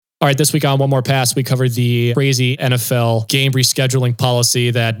All right, this week on One More Pass, we covered the crazy NFL game rescheduling policy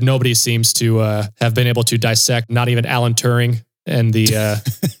that nobody seems to have been able to dissect, not even Alan Turing and the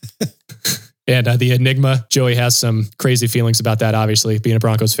the Enigma. Joey has some crazy feelings about that, obviously, being a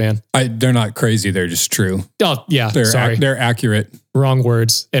Broncos fan. They're not crazy, they're just true. Oh, yeah, sorry. They're accurate. Wrong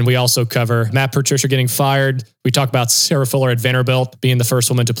words. And we also cover Matt Patricia getting fired. We talk about Sarah Fuller at Vanderbilt being the first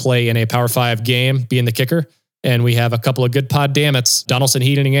woman to play in a Power 5 game, being the kicker. And we have a couple of good pod dammits. Donaldson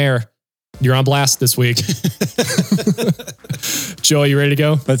Heating and Air. You're on blast this week. Joey, you ready to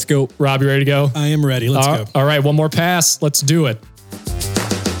go? Let's go. Rob, you ready to go? I am ready. Let's go. All right, one more pass. Let's do it.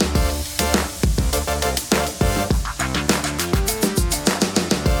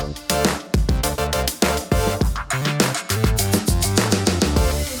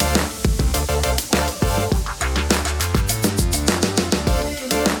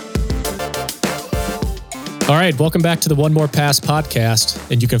 All right, welcome back to the One More Pass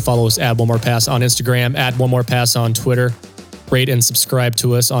podcast. And you can follow us at One More Pass on Instagram, at One More Pass on Twitter. Rate and subscribe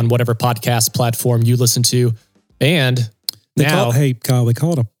to us on whatever podcast platform you listen to. And hey, Kyle, they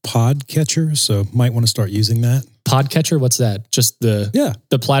call it a pod catcher, so might want to start using that. Podcatcher? What's that? Just the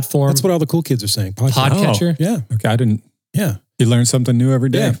platform? That's what all the cool kids are saying. Podcatcher? Yeah. Okay, I didn't. Yeah. You learn something new every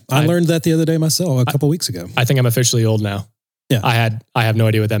day. Yeah. I learned that the other day myself, a couple weeks ago. I think I'm officially old now. Yeah. I have no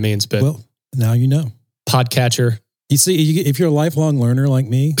idea what that means, but well, now you know. Podcatcher. You see, if you're a lifelong learner like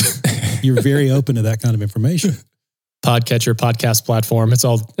me, you're very open to that kind of information. Podcatcher, podcast platform. It's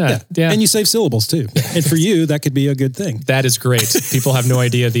all, yeah. And you save syllables too. And for you, that could be a good thing. That is great. People have no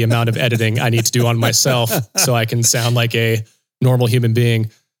idea the amount of editing I need to do on myself so I can sound like a normal human being.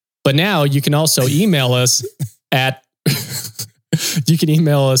 But now you can also email us at,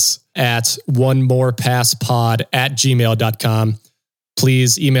 onemorepasspod@gmail.com.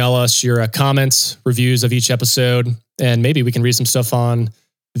 Please email us your comments, reviews of each episode, and maybe we can read some stuff on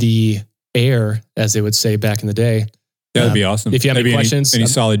the air, as they would say back in the day. That'd be awesome. If you have any questions. Any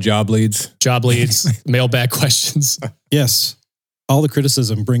solid job leads, mailbag questions. Yes. All the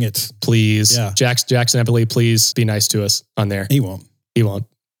criticism, bring it. Please. Yeah. Jackson Eppley, please be nice to us on there. He won't.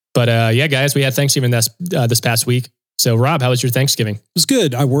 But yeah, guys, we had Thanksgiving this past week. So Rob, how was your Thanksgiving? It was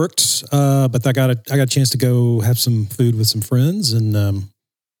good. I worked, but I got a chance to go have some food with some friends, and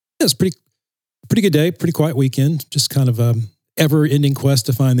it was pretty good day, pretty quiet weekend. Just kind of a ever-ending quest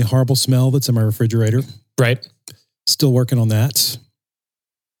to find the horrible smell that's in my refrigerator. Right. Still working on that.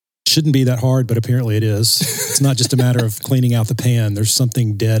 Shouldn't be that hard, but apparently it is. It's not just a matter of cleaning out the pan. There's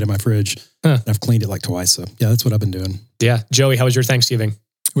something dead in my fridge. Huh. I've cleaned it like twice. So yeah, that's what I've been doing. Yeah. Joey, how was your Thanksgiving?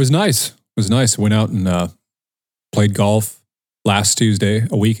 It was nice. Went out and played golf last Tuesday,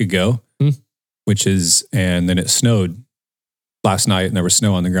 a week ago, and then it snowed last night, and there was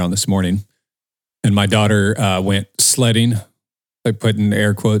snow on the ground this morning. And my daughter went sledding, I put in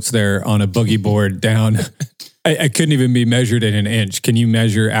air quotes there, on a boogie board down. I couldn't even be measured in an inch. Can you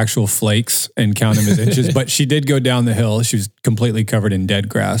measure actual flakes and count them as inches? But she did go down the hill. She was completely covered in dead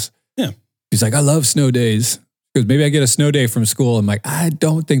grass. Yeah. She's like, I love snow days. Because maybe I get a snow day from school. I'm like, I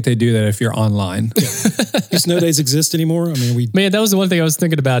don't think they do that if you're online. Do snow days exist anymore? I mean, Man, that was the one thing I was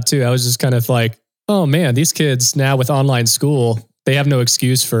thinking about too. I was just kind of like, oh man, these kids now with online school, they have no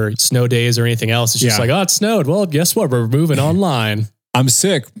excuse for snow days or anything else. It's just like, oh, it snowed. Well, guess what? We're moving online. I'm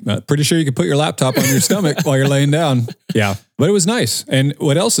sick. Pretty sure you can put your laptop on your stomach while you're laying down. Yeah. But it was nice. And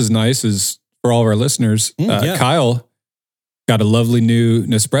what else is nice is for all of our listeners, Kyle got a lovely new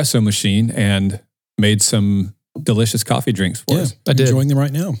Nespresso machine and made some delicious coffee drinks for us. I did. Enjoying them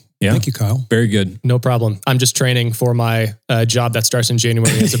right now. Yeah. Thank you, Kyle. Very good. No problem. I'm just training for my job that starts in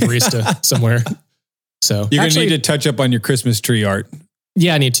January as a barista somewhere. So you're going to need to touch up on your Christmas tree art.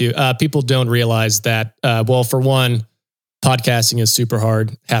 Yeah, I need to. People don't realize that, well, for one, podcasting is super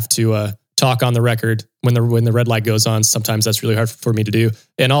hard. Have to talk on the record when the red light goes on. Sometimes that's really hard for me to do.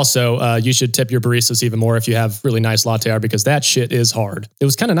 And also, you should tip your baristas even more if you have really nice latte art, because that shit is hard. It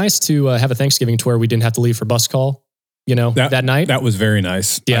was kind of nice to have a Thanksgiving to where we didn't have to leave for bus call, that night. That was very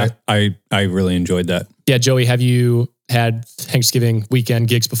nice. Yeah. I really enjoyed that. Yeah. Joey, have you had Thanksgiving weekend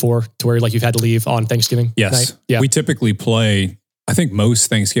gigs before to where like you've had to leave on Thanksgiving Yes. night? Yeah. We typically play, I think most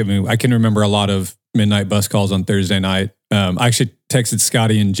Thanksgiving, I can remember a lot of midnight bus calls on Thursday night. I actually texted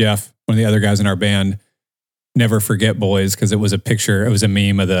Scotty and Jeff, one of the other guys in our band, Never Forget Boys, because it was a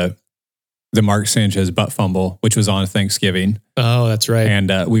meme of the Mark Sanchez butt fumble, which was on Thanksgiving. Oh, that's right.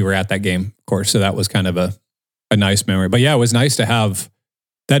 And we were at that game, of course. So that was kind of a nice memory. But yeah, it was nice to have,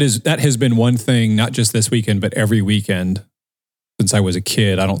 that has been one thing, not just this weekend, but every weekend since I was a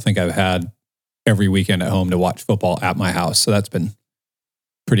kid. I don't think I've had every weekend at home to watch football at my house. So that's been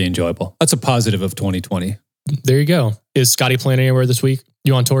pretty enjoyable. That's a positive of 2020. there you go. Is Scotty playing anywhere this week?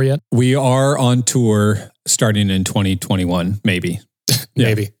 You on tour yet? We are on tour starting in 2021, maybe.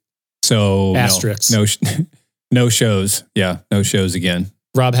 Maybe. So asterisks. No shows. Yeah, no shows again.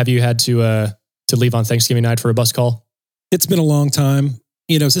 Rob, have you had to leave on Thanksgiving night for a bus call? It's been a long time.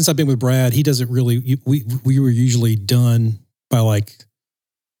 Since I've been with Brad, he doesn't really. We were usually done by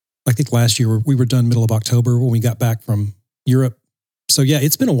I think last year we were done middle of October when we got back from Europe. So yeah,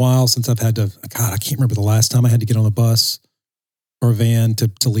 it's been a while since I've had to. God, I can't remember the last time I had to get on a bus or a van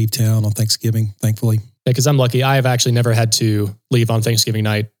to leave town on Thanksgiving. Thankfully, yeah, because I'm lucky. I have actually never had to leave on Thanksgiving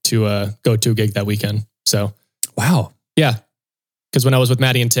night to go to a gig that weekend. So wow, yeah, because when I was with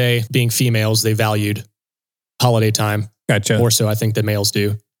Maddie and Tay, being females, they valued holiday time gotcha. more so I think than males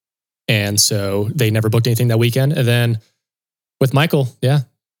do, and so they never booked anything that weekend. And then with Michael, yeah.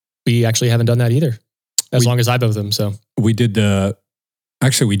 We actually haven't done that either, as long as I've been with them. So we did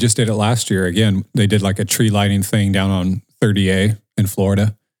actually we just did it last year. Again, they did like a tree lighting thing down on 30A in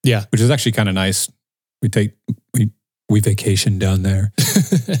Florida. Yeah. Which is actually kind of nice. We vacation down there.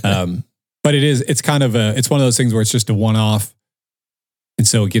 But it's kind of it's one of those things where it's just a one-off. And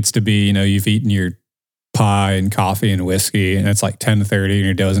so it gets to be, you've eaten your pie and coffee and whiskey and it's like 10:30 and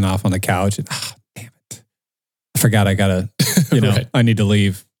you're dozing off on the couch. And, damn it. I forgot I gotta, right. I need to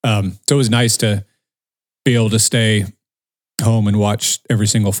leave. So it was nice to be able to stay home and watch every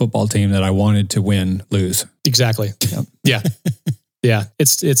single football team that I wanted to win lose. Exactly. Yep. Yeah. Yeah.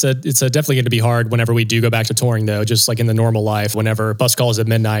 It's definitely going to be hard whenever we do go back to touring though, just like in the normal life, whenever bus call is at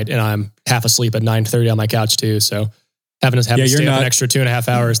midnight and I'm half asleep at 9:30 on my couch too. So having to stay up an extra 2.5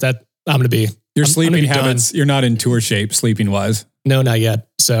 hours, that I'm going to be, your sleeping habits, you're not in tour shape sleeping wise. No, not yet.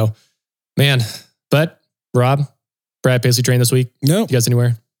 So man, but Rob, Brad Paisley train this week. No, you guys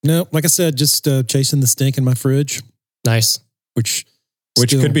anywhere? No, like I said, just chasing the stink in my fridge. Nice. Which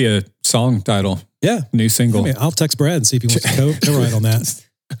could be a song title. Yeah. New single. I'll text Brad and see if he wants to co-write on that.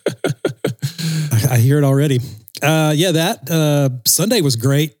 I hear it already. That Sunday was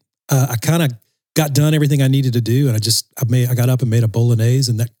great. I kind of got done everything I needed to do. And I got up and made a bolognese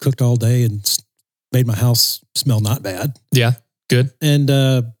and that cooked all day and made my house smell not bad. Yeah. Good. And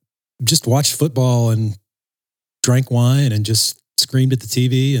just watched football and drank wine and just screamed at the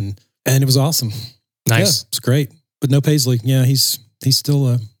TV and it was awesome. Nice. Yeah, it's great. But no Paisley. Yeah, he's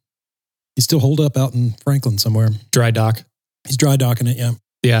still holed up out in Franklin somewhere. Dry dock. He's dry docking it, yeah.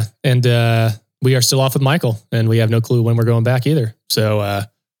 Yeah. And we are still off with Michael and we have no clue when we're going back either. So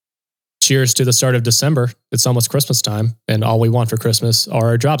cheers to the start of December. It's almost Christmas time and all we want for Christmas are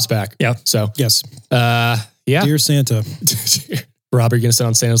our jobs back. Yeah. So yes. Yeah. Dear Santa. Rob, are you going to sit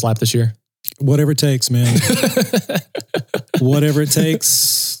on Santa's lap this year? Whatever it takes, man. Whatever it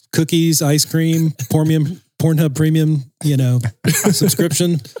takes. Cookies, ice cream, Pornhub premium,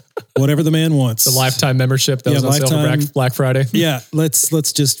 subscription, whatever the man wants. The lifetime membership that was on sale for Black Friday. Yeah, let's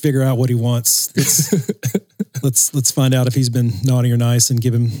just figure out what he wants. Let's find out if he's been naughty or nice and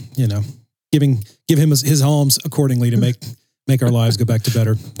give him his alms accordingly to make our lives go back to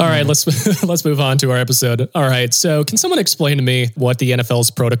better. All right, let's move on to our episode. All right, so can someone explain to me what the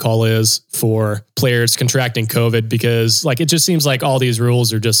NFL's protocol is for players contracting COVID? Because it just seems like all these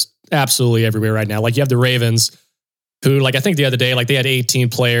rules are just absolutely everywhere right now. You have the Ravens, who I think the other day, they had 18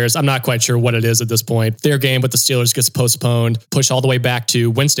 players. I'm not quite sure what it is at this point. Their game with the Steelers gets postponed, pushed all the way back to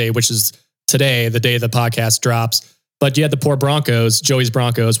Wednesday, which is today, the day the podcast drops. But you had the poor Broncos, Joey's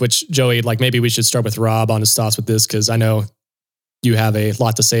Broncos, which Joey, maybe we should start with Rob on his thoughts with this, because I know you have a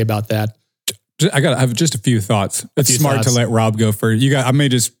lot to say about that. I have just a few thoughts. It's smart to let Rob go first. I may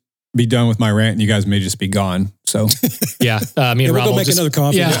just be done with my rant and you guys may just be gone. So yeah, me and Rob will make another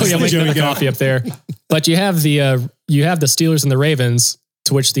coffee. Yeah, we'll make another coffee up there. But you have the Steelers and the Ravens,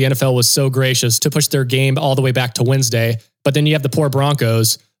 to which the NFL was so gracious to push their game all the way back to Wednesday. But then you have the poor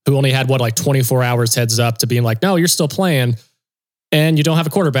Broncos, who only had 24 hours heads up to being no, you're still playing, and you don't have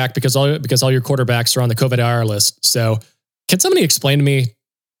a quarterback because all your quarterbacks are on the COVID IR list. So can somebody explain to me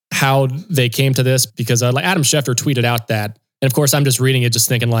how they came to this? Because Adam Schefter tweeted out that, and of course I'm just reading it, just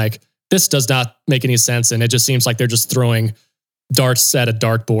thinking this does not make any sense. And it just seems like they're just throwing darts at a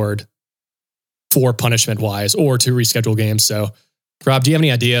dartboard for punishment wise or to reschedule games. So Rob, do you have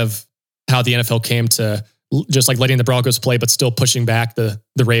any idea of how the NFL came to just letting the Broncos play, but still pushing back the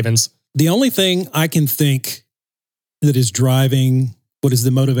Ravens? The only thing I can think that is driving what is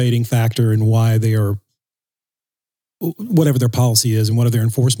the motivating factor and why they are, whatever their policy is and whatever their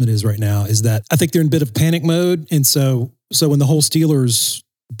enforcement is right now, is that I think they're in a bit of panic mode. And so when the whole Steelers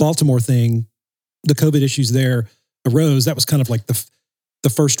Baltimore thing, the COVID issues there arose, that was kind of the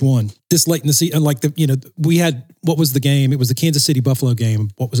first one this late in the season. Like we had, what was the game? It was the Kansas City Buffalo game.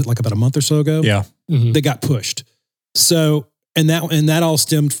 What was it, like about a month or so ago? Yeah. They got pushed. So, and that all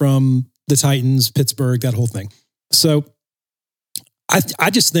stemmed from the Titans, Pittsburgh, that whole thing. So I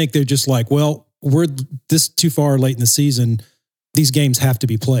just think they're just like, well, we're this too far late in the season. These games have to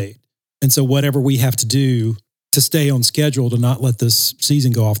be played. And so whatever we have to do to stay on schedule to not let this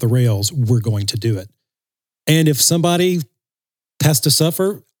season go off the rails, we're going to do it. And if somebody has to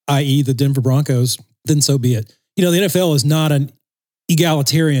suffer, i.e. the Denver Broncos, then so be it. The NFL is not an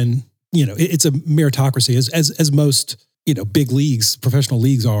egalitarian, it's a meritocracy as most, big leagues, professional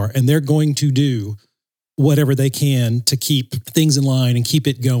leagues are. And they're going to do whatever they can to keep things in line and keep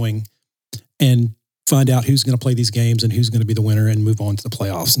it going and find out who's going to play these games and who's going to be the winner and move on to the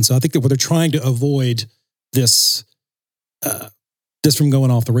playoffs. And so I think that what they're trying to avoid this from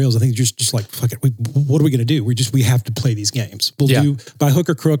going off the rails. I think just like, fuck it, what are we going to do? We have to play these games. We'll do by hook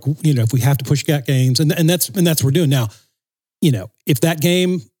or crook, if we have to push back games, and that's what we're doing now. If that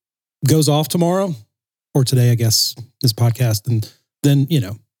game goes off tomorrow or today, I guess this podcast, then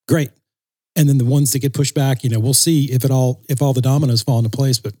great. And then the ones that get pushed back, we'll see if all the dominoes fall into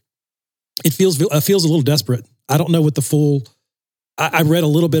place. But it feels a little desperate. I don't know what the full. I read a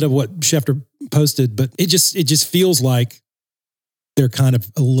little bit of what Schefter posted, but it just feels like they're kind of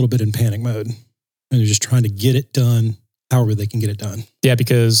a little bit in panic mode, and they're just trying to get it done however they can get it done. Yeah,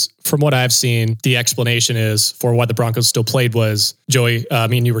 because from what I've seen, the explanation is for why the Broncos still played was, Joey,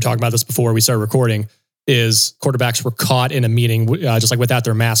 me and you were talking about this before we started recording, is quarterbacks were caught in a meeting just like without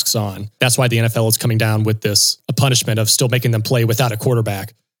their masks on. That's why the NFL is coming down with a punishment of still making them play without a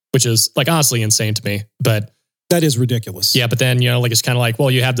quarterback, which is like honestly insane to me. But that is ridiculous. Yeah, but then, it's kind of like,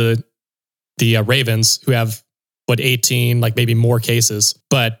 well, you have the Ravens who have 18, like maybe more cases.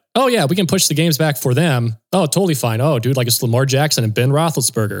 But, oh yeah, we can push the games back for them. Oh, totally fine. Oh, dude, like it's Lamar Jackson and Ben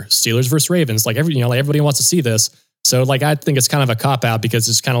Roethlisberger, Steelers versus Ravens. Like everybody wants to see this. So like, I think it's kind of a cop out because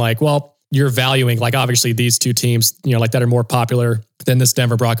it's kind of like, well, you're valuing like obviously these two teams, like that are more popular than this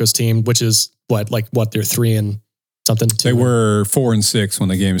Denver Broncos team, which is what they're 3 and something. They were 4 and 6 when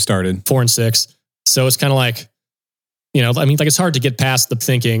the game started. 4 and 6. So it's kind of like, it's hard to get past the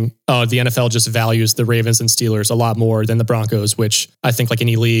thinking, oh, the NFL just values the Ravens and Steelers a lot more than the Broncos, which I think like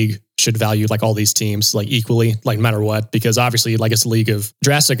any league should value like all these teams like equally, like no matter what, because obviously like it's a league of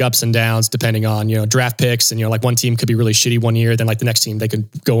drastic ups and downs depending on, draft picks and, like one team could be really shitty one year, then like the next team, they could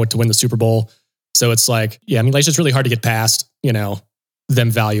go to win the Super Bowl. So it's like, it's just really hard to get past,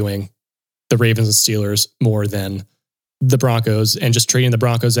 them valuing the Ravens and Steelers more than the Broncos and just treating the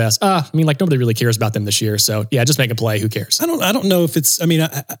Broncos as, like nobody really cares about them this year. So yeah, just make a play. Who cares? I don't know if it's, I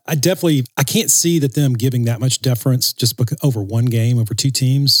definitely, I can't see that them giving that much deference just over one game, over two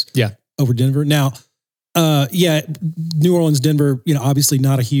teams. Yeah. Over Denver. Now, New Orleans, Denver, obviously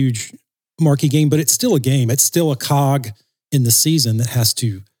not a huge marquee game, but it's still a game. It's still a cog in the season that has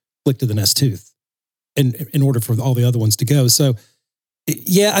to flick to the next tooth in order for all the other ones to go. So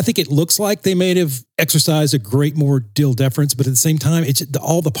yeah, I think it looks like they may have exercised a great more deal deference, but at the same time, it's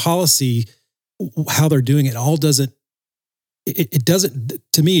all the policy, how they're doing it, all doesn't, it doesn't,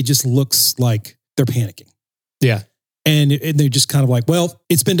 to me, it just looks like they're panicking. Yeah. And they're just kind of like, well,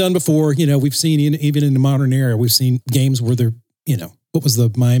 it's been done before. We've seen even in the modern era, we've seen games where they're, what was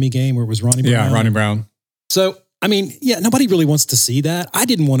the Miami game where it was Ronnie Brown? Yeah, Ronnie Brown. So, nobody really wants to see that. I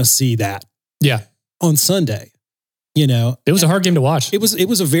didn't want to see that. Yeah. On Sunday. It was a hard game to watch. It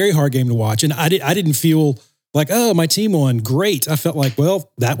was a very hard game to watch. And I didn't feel like, oh, my team won. Great. I felt like,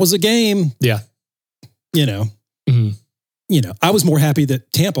 well, that was a game. Yeah. Mm-hmm. I was more happy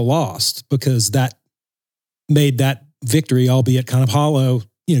that Tampa lost because that made that victory, albeit kind of hollow,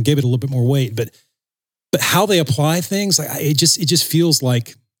 gave it a little bit more weight. But how they apply things, like it just feels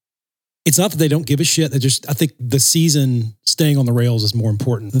like it's not that they don't give a shit. I think the season staying on the rails is more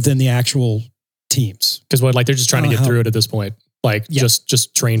important than the actual teams. Because they're just trying to get through it at this point.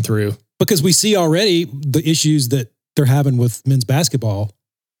 Just train through. Because we see already the issues that they're having with men's basketball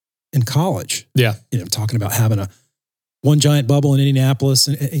in college. Yeah. Talking about having one giant bubble in Indianapolis.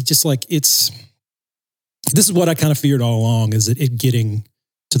 And it just this is what I kind of feared all along, is it getting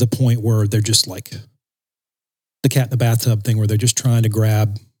to the point where they're just like the cat in the bathtub thing, where they're just trying to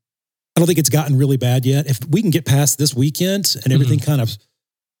grab. I don't think it's gotten really bad yet. If we can get past this weekend and everything kind of,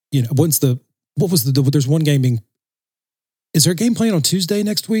 there's one game being, is there a game playing on Tuesday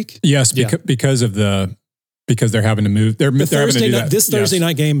next week? Yes, because they're having to move. They're having to do that. This Thursday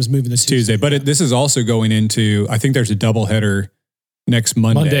night game is moving to Tuesday. But this is also going into, I think there's a doubleheader next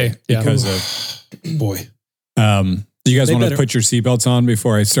Monday. Because of, boy. Do you guys want to put your seatbelts on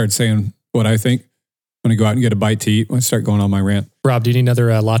before I start saying what I think? Want to go out and get a bite to eat? Want to start going on my rant? Rob, do you need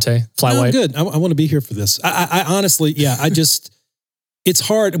another latte? Flat No, white? I'm good. I want to be here for this. I honestly, it's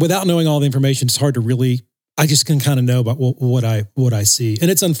hard without knowing all the information. It's hard to really, I just can kind of know about what I see. And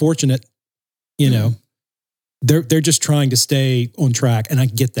it's unfortunate, they're just trying to stay on track. And I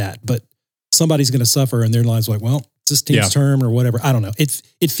get that, but somebody's going to suffer and their lives like, well, it's this team's term or whatever. I don't know.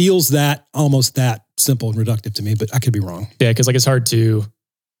 It feels that almost that simple and reductive to me, but I could be wrong. Yeah. Cause it's hard to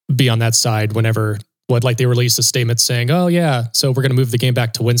be on that side whenever they release a statement saying, oh yeah, so we're going to move the game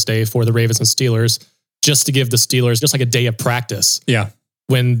back to Wednesday for the Ravens and Steelers just to give the Steelers just like a day of practice. Yeah.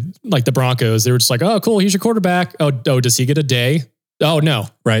 When like the Broncos, they were just like, oh, cool. Here's your quarterback. Oh, does he get a day? Oh no.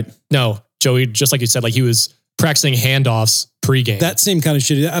 Right. No, Joey, just like you said, like he was practicing handoffs pregame. That seemed kind of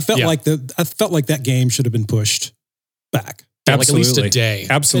shitty. I felt like that game should have been pushed back. Yeah, like at least a day.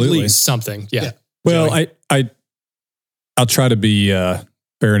 Absolutely. At least something. Yeah. Well, Joey. I'll try to be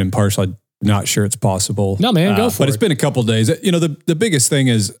fair and impartial. I'm not sure it's possible. No, man, go for it. But it's been a couple days. The biggest thing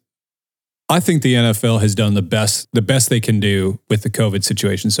is I think the NFL has done the best they can do with the COVID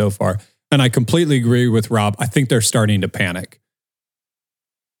situation so far. And I completely agree with Rob. I think they're starting to panic.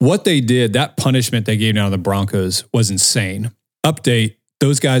 What they did, that punishment they gave down to the Broncos was insane. Update,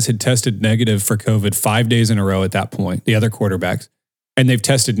 those guys had tested negative for COVID 5 days in a row at that point, the other quarterbacks, and they've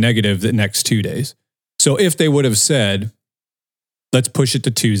tested negative the next 2 days. So if they would have said, let's push it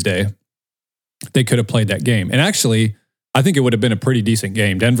to Tuesday, they could have played that game. And actually, I think it would have been a pretty decent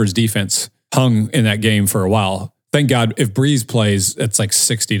game. Denver's defense hung in that game for a while. Thank God, if Breeze plays, it's like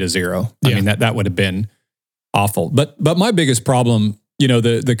 60-0. I mean, that would have been awful. But my biggest problem,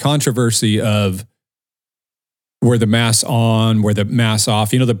 the controversy of were the masks on, were the masks off.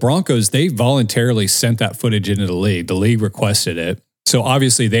 The Broncos, they voluntarily sent that footage into the league. The league requested it. So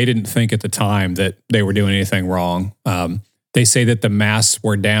obviously they didn't think at the time that they were doing anything wrong. They say that the masks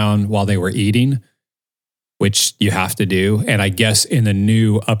were down while they were eating, which you have to do. And I guess in the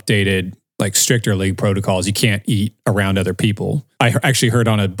new updated, like stricter league protocols, you can't eat around other people. I actually heard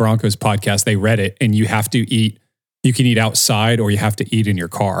on a Broncos podcast, they read it and you have to eat, you can eat outside or you have to eat in your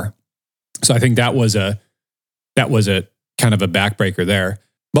car. So I think that was a kind of a backbreaker there.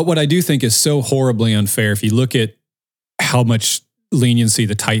 But what I do think is so horribly unfair, if you look at how much leniency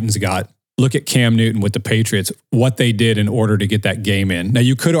the Titans got, look at Cam Newton with the Patriots, what they did in order to get that game in. Now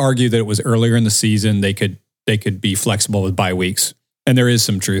you could argue that it was earlier in the season, they could be flexible with bye weeks. And there is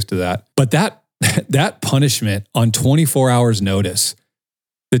some truth to that. But that punishment on 24 hours notice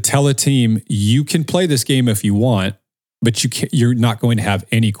to tell a team, you can play this game if you want, but you're not going to have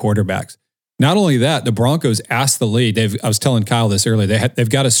any quarterbacks. Not only that, the Broncos asked the league. I was telling Kyle this earlier. They've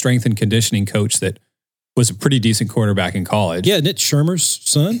got a strength and conditioning coach that was a pretty decent quarterback in college. Yeah, isn't it Shermer's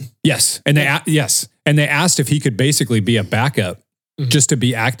son? Yes, and they asked if he could basically be a backup just to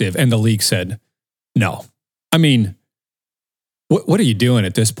be active, and the league said no. I mean, what are you doing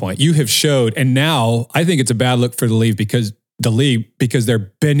at this point? You have showed, and now I think it's a bad look for the league because they're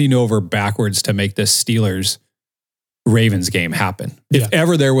bending over backwards to make this Steelers-Ravens game happen. Yeah. If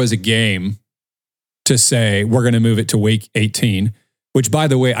ever there was a game to say, we're going to move it to week 18, which, by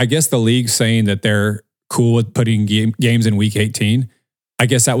the way, I guess the league's saying that they're cool with putting games in week 18. I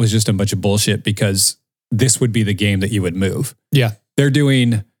guess that was just a bunch of bullshit because this would be the game that you would move. Yeah. They're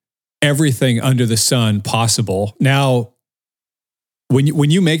doing everything under the sun possible. Now,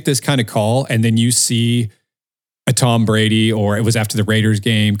 when you make this kind of call and then you see a Tom Brady, or it was after the Raiders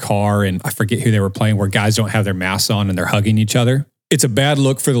game, Carr, and I forget who they were playing, where guys don't have their masks on and they're hugging each other. It's a bad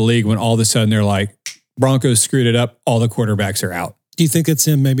look for the league when all of a sudden they're like, Broncos screwed it up. All the quarterbacks are out. Do you think it's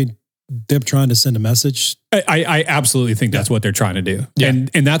him maybe them trying to send a message? I absolutely think that's what they're trying to do. Yeah.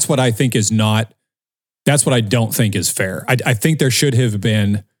 And that's what I think is not, that's what I don't think is fair. I think there should have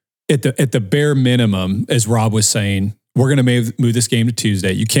been at the bare minimum, as Rob was saying, we're going to move this game to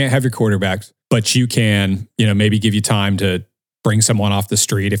Tuesday. You can't have your quarterbacks, but you can, maybe give you time to bring someone off the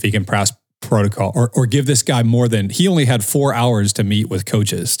street if he can pass protocol, or give this guy he only had 4 hours to meet with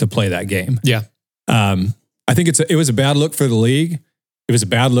coaches to play that game. Yeah. I think it was a bad look for the league. It was a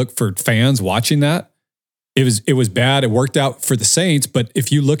bad look for fans watching that. It was bad. It worked out for the Saints, but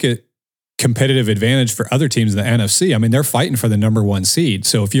if you look at competitive advantage for other teams in the NFC, I mean, they're fighting for the number 1 seed.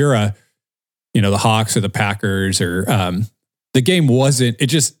 So if you're the Hawks or the Packers or the game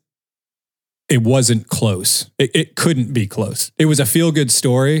it wasn't close. It couldn't be close. It was a feel-good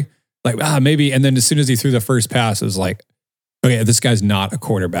story. Like, maybe. And then as soon as he threw the first pass, it was like, okay, this guy's not a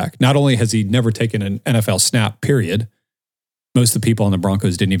quarterback. Not only has he never taken an NFL snap, period. Most of the people on the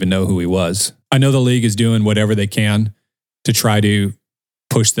Broncos didn't even know who he was. I know the league is doing whatever they can to try to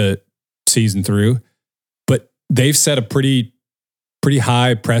push the season through, but they've set a pretty pretty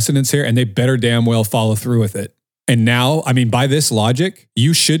high precedence here, and they better damn well follow through with it. And now, I mean, by this logic,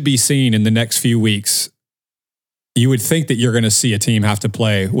 you should be seeing in the next few weeks, you would think that you're going to see a team have to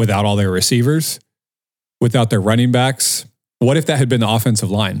play without all their receivers, without their running backs. What if that had been the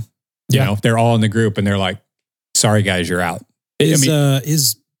offensive line? You know, they're all in the group and they're like, sorry guys, you're out.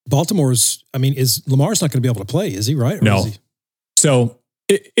 Is Baltimore's, is Lamar's not going to be able to play, is he, right? Or no. Is he? So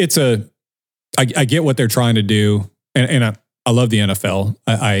I get what they're trying to do. And I love the NFL.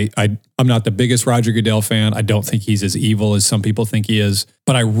 I'm not the biggest Roger Goodell fan. I don't think he's as evil as some people think he is.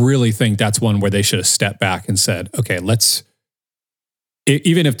 But I really think that's one where they should have stepped back and said, okay,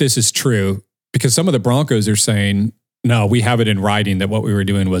 even if this is true, because some of the Broncos are saying, no, we have it in writing that what we were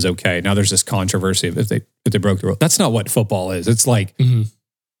doing was okay. Now there's this controversy of if they broke the rule. That's not what football is. It's like,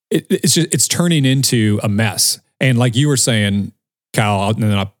 it's turning into a mess. And like you were saying, Kyle, and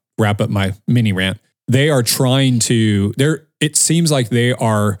then I'll wrap up my mini rant. They are trying to, it seems like they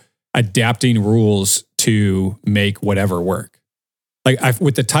are adapting rules to make whatever work. Like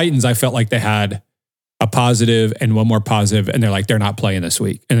with the Titans, I felt like they had a positive and one more positive, and they're like, they're not playing this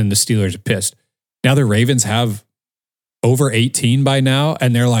week. And then the Steelers are pissed. Now the Ravens have over 18 by now,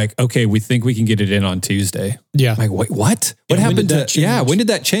 and they're like, okay, we think we can get it in on Tuesday. Yeah. Like, wait, what? What happened to when did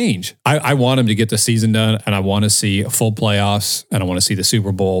that change? I want them to get the season done, and I want to see full playoffs, and I want to see the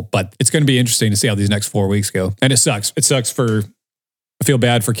Super Bowl, but it's going to be interesting to see how these next 4 weeks go. And it sucks. I feel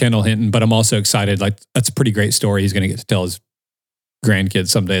bad for Kendall Hinton, but I'm also excited. Like, that's a pretty great story. He's going to get to tell his grandkids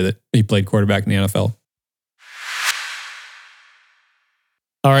someday that he played quarterback in the NFL.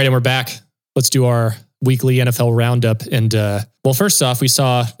 All right, and we're back. Let's do our weekly NFL roundup. And well, first off, we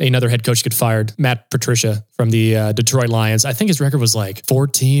saw another head coach get fired, Matt Patricia from the Detroit Lions. I think his record was like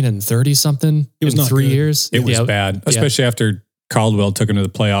 14-30 something in 3 years. It was bad, especially after Caldwell took him to the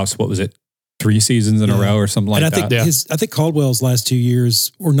playoffs. What was it? 3 seasons in a row or something like that. I think Caldwell's last 2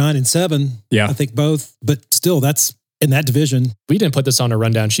 years were 9-7. Yeah. I think both, but still that's in that division. We didn't put this on a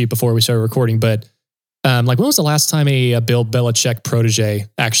rundown sheet before we started recording, but when was the last time a Bill Belichick protege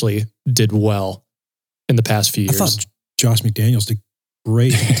actually did well in the past few years? I thought Josh McDaniels did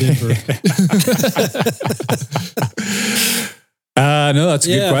great in Denver. No, that's a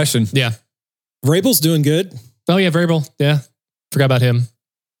good question. Yeah. Vrabel's doing good. Oh yeah, Vrabel. Yeah. Forgot about him.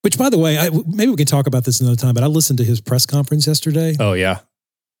 Which, by the way, maybe we can talk about this another time, but I listened to his press conference yesterday. Oh yeah.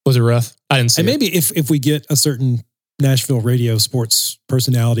 Was it rough? I didn't see it. And maybe if we get a certain Nashville radio sports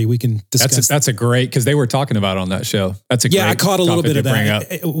personality, we can discuss. That's a great, because they were talking about it on that show. That's a great I caught a little bit of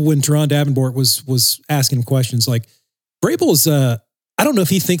that when Teron Davenport was asking him questions. Like, Vrabel is, I don't know if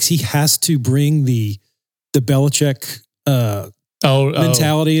he thinks he has to bring the Belichick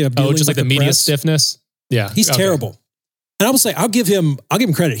mentality of dealing just like with the media press. stiffness. Yeah, he's terrible. And I will say, I'll give him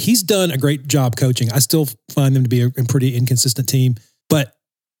credit. He's done a great job coaching. I still find them to be a pretty inconsistent team, but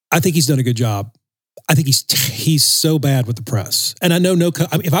I think he's done a good job. I think he's so bad with the press. And I know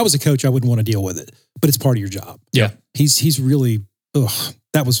if I was a coach, I wouldn't want to deal with it, but it's part of your job. Yeah. He's really,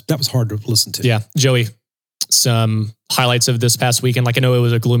 that was hard to listen to. Yeah. Joey, some highlights of this past weekend. Like, I know it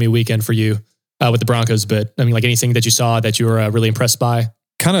was a gloomy weekend for you with the Broncos, but I mean, like, anything that you saw that you were really impressed by?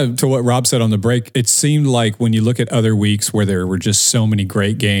 Kind of to what Rob said on the break, it seemed like when you look at other weeks where there were just so many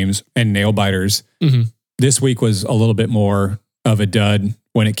great games and nail biters, this week was a little bit more of a dud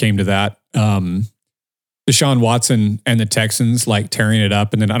when it came to that. Deshaun Watson and the Texans like tearing it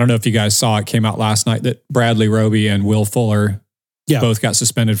up. And then I don't know if you guys saw, it came out last night that Bradley Roby and Will Fuller both got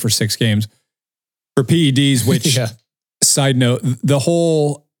suspended for 6 games for PEDs, which side note, the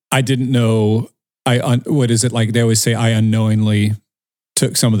whole, I didn't know, what is it like? They always say, I unknowingly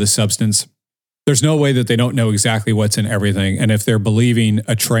took some of the substance. There's no way that they don't know exactly what's in everything. And if they're believing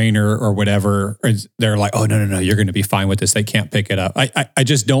a trainer or whatever, they're like, oh, no, you're going to be fine with this. They can't pick it up. I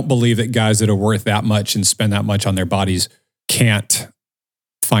just don't believe that guys that are worth that much and spend that much on their bodies can't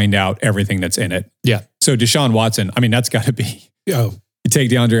find out everything that's in it. Yeah. So Deshaun Watson, I mean, that's got to be, you take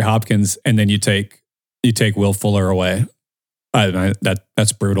DeAndre Hopkins and then you take Will Fuller away.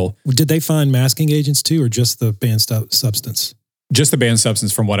 That's brutal. Did they find masking agents too, or just the banned substance? Just the banned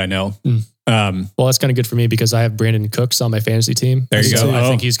substance from what I know. Well, that's kind of good for me because I have Brandon Cooks on my fantasy team. There you go. I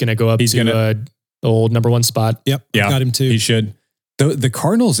think he's going to go up to the old number 1 spot. Yep. Yeah. Got him too. He should. The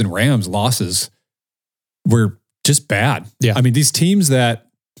Cardinals and Rams losses were just bad. Yeah. I mean, these teams the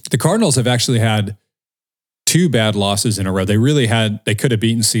Cardinals have actually had 2 bad losses in a row. They could have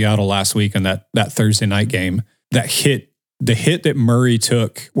beaten Seattle last week in that Thursday night game. The hit that Murray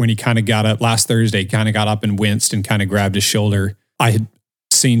took when he kind of got up last Thursday, kind of got up and winced and kind of grabbed his shoulder. I had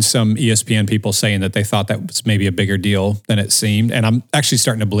seen some ESPN people saying that they thought that was maybe a bigger deal than it seemed. And I'm actually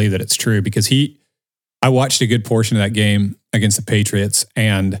starting to believe that it's true because he I watched a good portion of that game against the Patriots,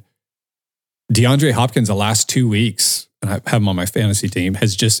 and DeAndre Hopkins the last 2 weeks, and I have him on my fantasy team,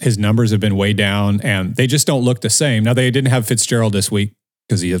 his numbers have been way down, and they just don't look the same. Now, they didn't have Fitzgerald this week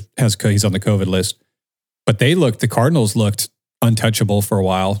because he's on the COVID list, but the Cardinals looked untouchable for a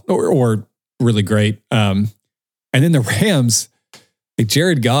while, or really great. And then the Rams, like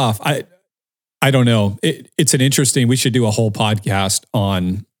Jared Goff, I don't know. It's an interesting. We should do a whole podcast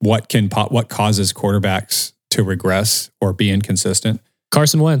on what causes quarterbacks to regress or be inconsistent.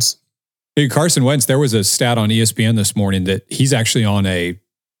 Carson Wentz. Carson Wentz. There was a stat on ESPN this morning that he's actually on they've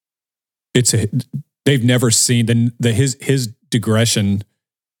never seen his digression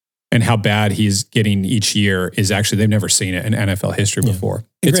and how bad he's getting each year is actually, they've never seen it in NFL history before.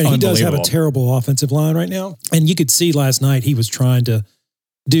 It's he unbelievable. does have a terrible offensive line right now. And you could see last night he was trying to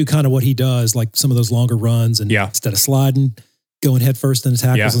do kind of what he does, like some of those longer runs, and instead of sliding, going head first in the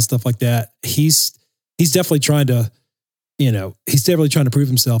tackles and stuff like that. He's definitely trying to, prove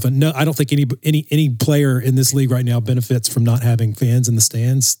himself. And no, I don't think any player in this league right now benefits from not having fans in the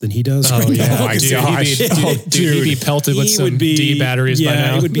stands than he does. Oh yeah, he'd be pelted with some D batteries by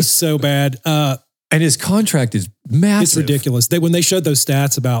now. It would be so bad. And his contract is massive. It's ridiculous. When they showed those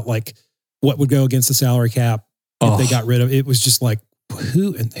stats about like what would go against the salary cap if they got rid of it, was just like,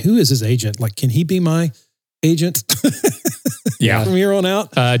 who is his agent? Like, can he be my agent? From here on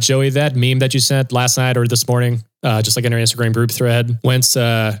out. Joey, that meme that you sent last night or this morning, just like in our Instagram group thread, Wentz,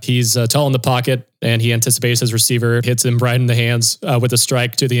 he's tall in the pocket and he anticipates his receiver, hits him right in the hands with a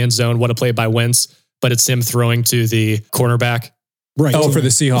strike to the end zone. What a play by Wentz, but it's him throwing to the cornerback. Right. Oh, for the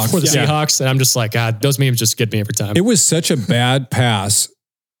Seahawks. Seahawks. And I'm just like, God, those memes just get me every time. It was such a bad pass.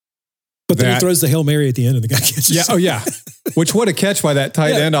 But then he throws the Hail Mary at the end and the guy catches. Yeah. Oh, yeah. Which, what a catch by that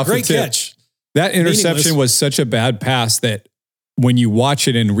tight end off the tip. Great catch. That interception was such a bad pass that when you watch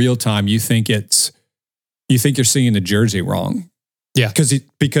it in real time, you think you're seeing the jersey wrong. Yeah.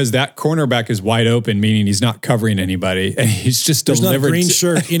 Because that cornerback is wide open, meaning he's not covering anybody. And he's just There's delivered. Not a green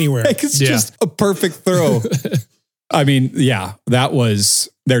shirt anywhere. It's just a perfect throw. I mean,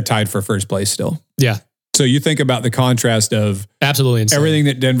 they're tied for first place still. Yeah. So you think about the contrast of absolutely insane. Everything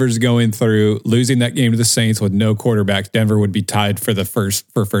that Denver's going through, losing that game to the Saints with no quarterback, Denver would be tied for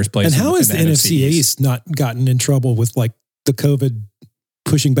first place. And how has the NFC East not gotten in trouble with like the COVID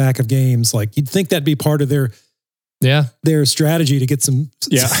pushing back of games? Like you'd think that'd be part of their strategy to get some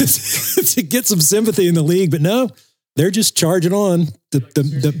to get some sympathy in the league, but no. They're just charging on.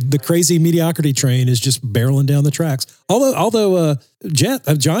 The crazy mediocrity train is just barreling down the tracks. Although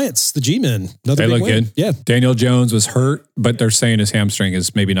Giants, the G-men, they look good. Yeah, Daniel Jones was hurt, but they're saying his hamstring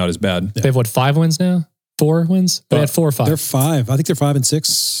is maybe not as bad. They have 5 wins now? 4 wins? They had 4 or 5. They're 5. I think they're 5 and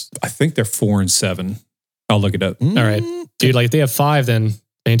 6. I think they're 4 and 7. I'll look it up. All right, dude. Like if they have 5, then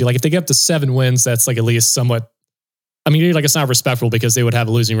like if they get up to 7 wins, that's like at least somewhat. I mean, like it's not respectful because they would have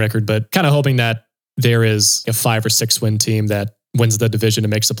a losing record, but kind of hoping that there is a 5 or 6 win team that wins the division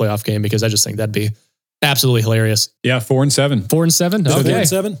and makes the playoff game, because I just think that'd be absolutely hilarious. Yeah, 4 and 7. 4 and 7. Okay. 4 and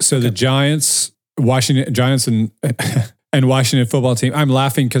 7. So the Giants and Washington football team. I'm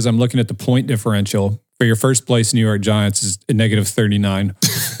laughing because I'm looking at the point differential for your first place. New York Giants is a -39.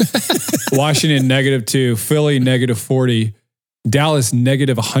 Washington -2. Philly -40. Dallas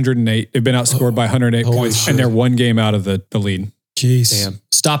 -108. They've been outscored by 108 points, and they're 1 game out of the lead. Jeez. Damn.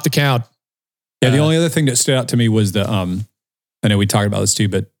 Stop the count. Yeah, the only other thing that stood out to me was I know we talked about this too,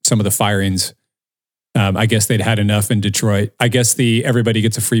 but some of the firings. I guess they'd had enough in Detroit. I guess everybody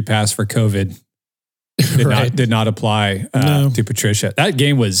gets a free pass for COVID did not apply to Patricia. That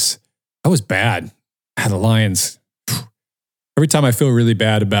game was bad. The Lions. Every time I feel really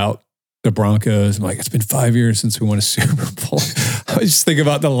bad about the Broncos, I'm like, it's been 5 years since we won a Super Bowl. I just think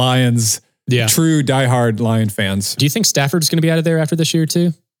about the Lions. Yeah, true diehard Lion fans. Do you think Stafford's going to be out of there after this year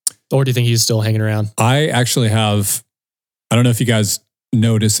too? Or do you think he's still hanging around? I actually have, I don't know if you guys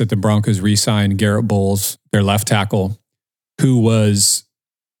noticed that the Broncos re-signed Garrett Bowles, their left tackle, who was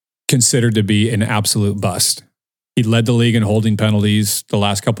considered to be an absolute bust. He led the league in holding penalties the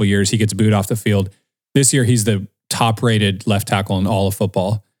last couple of years. He gets booed off the field. This year, he's the top-rated left tackle in all of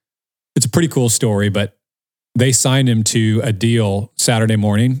football. It's a pretty cool story, but they signed him to a deal Saturday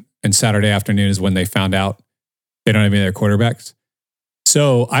morning, and Saturday afternoon is when they found out they don't have any of their quarterbacks.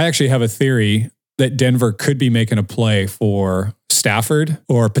 So I actually have a theory that Denver could be making a play for Stafford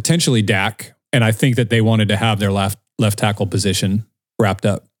or potentially Dak. And I think that they wanted to have their left tackle position wrapped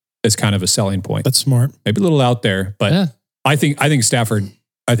up as kind of a selling point. That's smart. Maybe a little out there, but I think Stafford,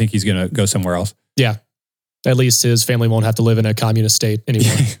 I think he's going to go somewhere else. Yeah. At least his family won't have to live in a communist state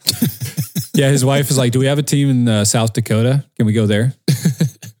anymore. Yeah. His wife is like, do we have a team in South Dakota? Can we go there?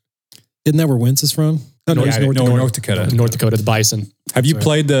 Isn't that where Wentz is from? Oh, no, North Dakota. North Dakota, the Bison. Have you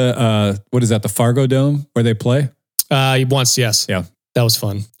played the, what is that, the Fargo Dome where they play? Once, yes. Yeah. That was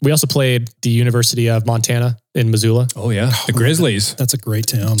fun. We also played the University of Montana in Missoula. Oh, yeah. The Grizzlies. That's a great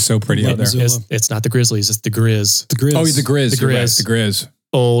town. So pretty out there. It's not the Grizzlies, it's the Grizz. The Grizz. Oh, the Grizz. The Grizz. The Grizz.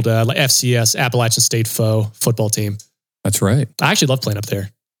 Old FCS, Appalachian State foe football team. That's right. I actually love playing up there.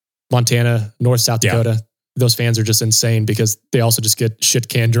 Montana, North, South Dakota. Those fans are just insane because they also just get shit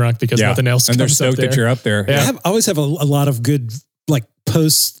can drunk because nothing else and they're comes stoked up there. that you're up there. Yeah. I always have a lot of good, like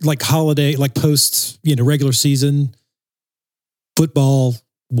post, like holiday, like post, regular season football.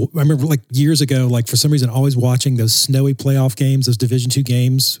 I remember like years ago, like for some reason, always watching those snowy playoff games, those Division II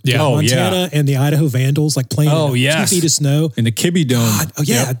games. Yeah. Montana and the Idaho Vandals, like playing in 2 feet of snow. In the Kibbe Dome.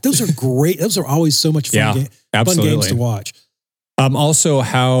 God, those are great. Those are always so much fun, fun games to watch. Also,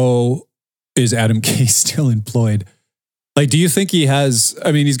 how is Adam Gase still employed? Like, do you think he has,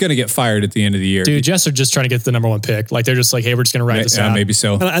 he's going to get fired at the end of the year. Dude, Jets are just trying to get the number one pick. Like, they're just like, hey, we're just going to write this out. Maybe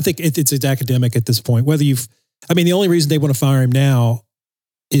so. And I think it's academic at this point. Whether the only reason they want to fire him now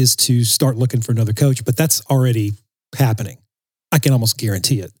is to start looking for another coach, but that's already happening. I can almost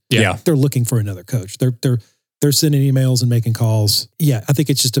guarantee it. Yeah. They're looking for another coach. They're sending emails and making calls. Yeah, I think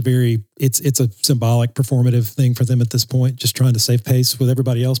it's just it's a symbolic, performative thing for them at this point, just trying to save pace with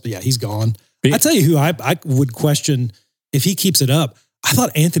everybody else. But yeah, he's gone. I tell you who I would question if he keeps it up. I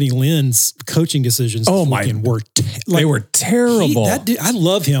thought Anthony Lynn's coaching decisions were they were terrible. I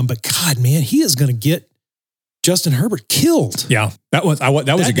love him, but God, man, he is going to get Justin Herbert killed. Yeah, that was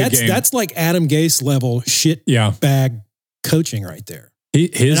a good game. That's like Adam Gase level shit bag coaching right there.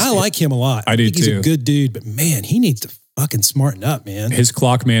 And I like him a lot. I do think too. He's a good dude, but man, he needs to fucking smarten up, man. His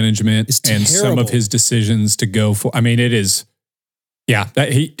clock management and some of his decisions to go for. It is. Yeah,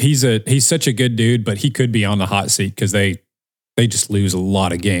 he's such a good dude, but he could be on the hot seat because they just lose a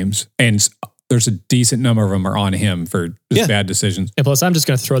lot of games, and there's a decent number of them are on him for just bad decisions. And plus, I'm just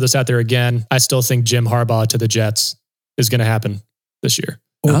going to throw this out there again. I still think Jim Harbaugh to the Jets is going to happen this year.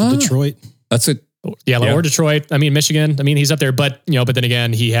 Or to Detroit. That's it. Yeah, or Detroit. Michigan. He's up there, but but then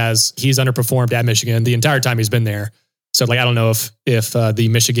again, he's underperformed at Michigan the entire time he's been there. So I don't know if the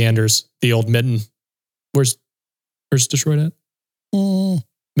Michiganders, the old mitten, where's Detroit at?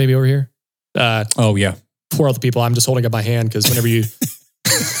 Maybe over here. Poor other people. I'm just holding up my hand because whenever you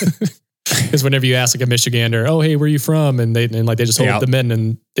ask like a Michigander, oh hey, where are you from? And they just hold up the mitten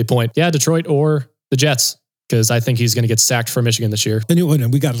and they point, Detroit or the Jets, because I think he's going to get sacked for Michigan this year.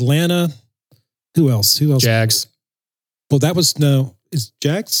 And we got Atlanta. Who else? Jags. Well, is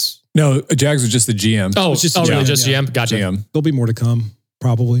Jags? No, Jags was just the GM. Oh, it's just GM. Gotcha. GM. There'll be more to come,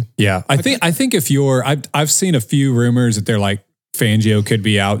 probably. Yeah, I think if I've seen a few rumors that they're like Fangio could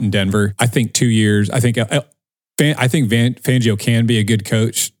be out in Denver. I think 2 years. I think Fangio can be a good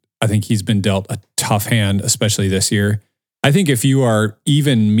coach. I think he's been dealt a tough hand, especially this year. I think if you are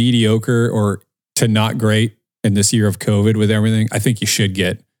even mediocre or to not great in this year of COVID with everything, I think you should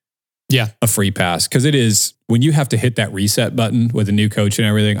get a free pass, because it is when you have to hit that reset button with a new coach and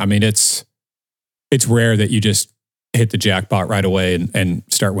everything. It's rare that you just hit the jackpot right away and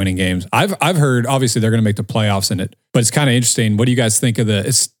start winning games. I've heard obviously they're going to make the playoffs in it, but it's kind of interesting. What do you guys think of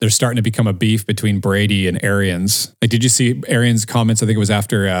they're starting to become a beef between Brady and Arians? Like, did you see Arians' comments? I think it was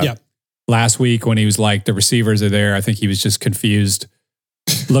after last week when he was like, the receivers are there. I think he was just confused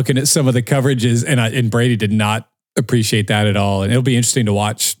looking at some of the coverages, and Brady did not appreciate that at all. And it'll be interesting to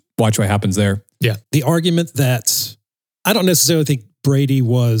watch what happens there. Yeah. The argument that I don't necessarily think Brady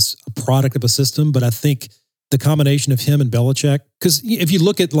was a product of a system, but I think the combination of him and Belichick, because if you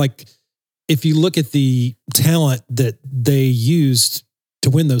look at the talent that they used to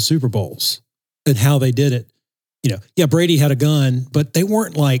win those Super Bowls and how they did it, Brady had a gun, but they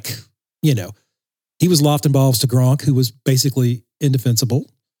weren't like, he was lofting balls to Gronk, who was basically indefensible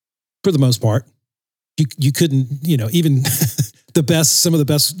for the most part. You couldn't, even some of the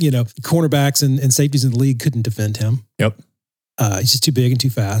best, cornerbacks and safeties in the league couldn't defend him. Yep. He's just too big and too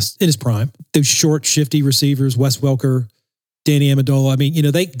fast in his prime. Those short, shifty receivers, Wes Welker, Danny Amendola.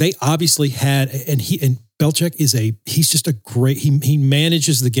 They obviously had, and Belichick he's just a great, he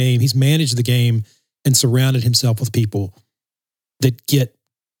manages the game. He's managed the game and surrounded himself with people that get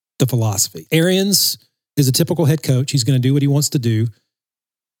the philosophy. Arians is a typical head coach. He's going to do what he wants to do.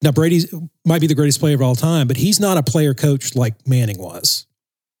 Now, Brady might be the greatest player of all time, but he's not a player coach like Manning was.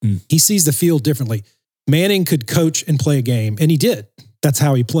 He sees the field differently. Manning could coach and play a game, and he did. That's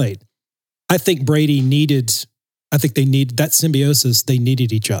how he played. I think they needed that symbiosis. They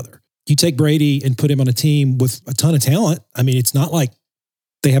needed each other. You take Brady and put him on a team with a ton of talent. It's not like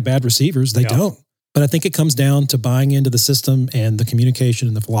they have bad receivers. They don't. But I think it comes down to buying into the system and the communication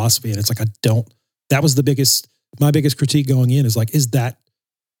and the philosophy. And it's like, I don't That was my biggest critique going in is like, is that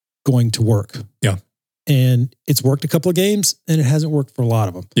going to work? Yeah. And it's worked a couple of games and it hasn't worked for a lot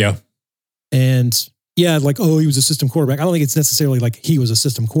of them. Yeah. And yeah, like, oh, he was a system quarterback. I don't think it's necessarily like he was a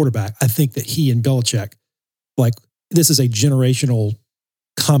system quarterback. I think that he and Belichick, like, this is a generational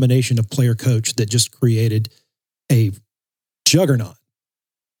combination of player coach that just created a juggernaut.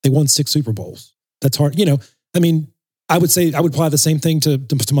 They won 6 Super Bowls. That's hard. You know, I mean, I would say, I would apply the same thing to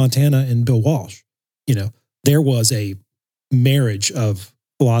Montana and Bill Walsh. You know, there was a marriage of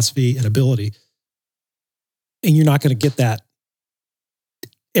philosophy and ability, and you're not going to get that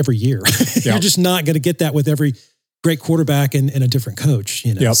every year. Yeah. You're just not going to get that with every great quarterback and a different coach,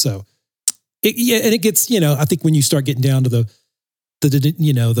 you know? Yep. So and it gets, you know, I think when you start getting down to the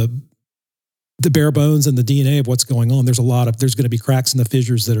bare bones and the DNA of what's going on, there's going to be cracks in the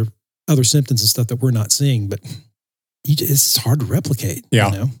fissures that are other symptoms and stuff that we're not seeing, but it's hard to replicate.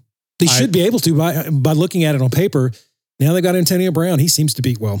 Yeah. You know? They should be able to by looking at it on paper. Now they've got Antonio Brown. He seems to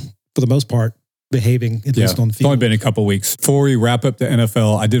be, well, for the most part, behaving at least on the field. It's only been a couple of weeks. Before we wrap up the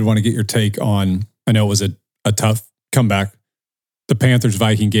NFL, I did want to get your take on, I know it was a tough comeback, the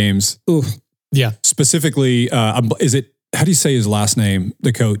Panthers-Viking games. Ooh. Yeah. Specifically, is it, how do you say his last name?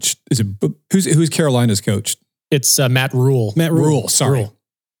 The coach, is it, who's Carolina's coach? It's Matt Rule. Matt Rule. Sorry. Rule.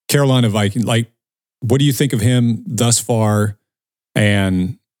 Carolina Viking. Like, what do you think of him thus far?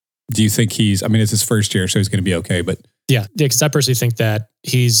 And do you think it's his first year, so he's going to be okay, but. Yeah, because I personally think that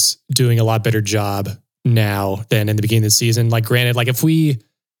he's doing a lot better job now than in the beginning of the season. Like, granted, like if we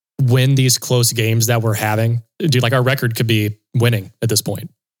win these close games that we're having, dude, like our record could be winning at this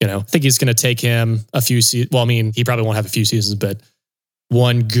point. You know, I think he's going to take him a few seasons. Well, I mean, he probably won't have a few seasons, but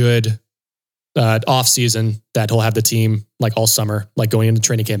one good off season that he'll have the team like all summer, like going into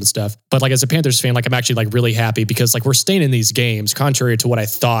training camp and stuff. But like as a Panthers fan, like I'm actually like really happy because like we're staying in these games, contrary to what I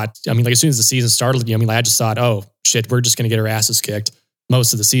thought. I mean, like as soon as the season started, I mean, like I just thought, oh shit, we're just going to get our asses kicked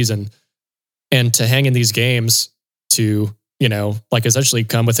most of the season. And to hang in these games to, you know, like essentially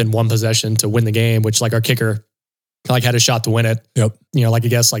come within one possession to win the game, which like our kicker like had a shot to win it. Yep. You know, like I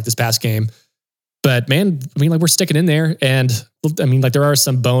guess like this past game. But man, I mean, like we're sticking in there. And I mean, like there are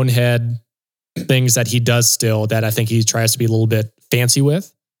some bonehead things that he does still that I think he tries to be a little bit fancy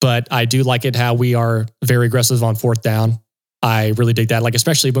with. But I do like it how we are very aggressive on 4th down. I really dig that. Like,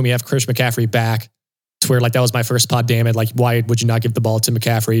 especially when we have Chris McCaffrey back to where like that was my first pod, damn it. Like, why would you not give the ball to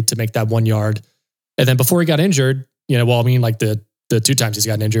McCaffrey to make that 1 yard? And then before he got injured, you know, well, I mean, like the 2 times he's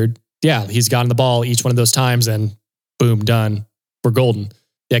gotten injured. Yeah, he's gotten the ball each one of those times and boom, done. We're golden.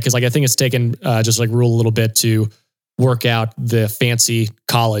 Yeah, because like I think it's taken just like Rule a little bit to work out the fancy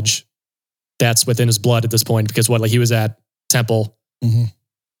college that's within his blood at this point, because like he was at Temple,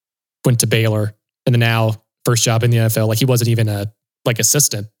 went to Baylor, and then now first job in the NFL. Like he wasn't even a like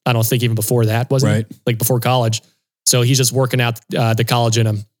assistant. I don't think even before that, wasn't right. Like before college. So he's just working out the college in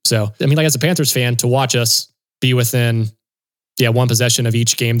him. So, I mean, like as a Panthers fan, to watch us be within, one possession of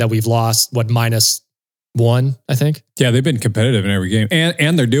each game that we've lost, -1, I think. Yeah, they've been competitive in every game.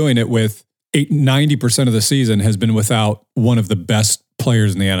 And they're doing it with 90% of the season has been without one of the best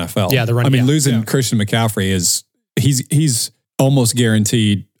players in the NFL. Yeah, losing Christian McCaffrey he's almost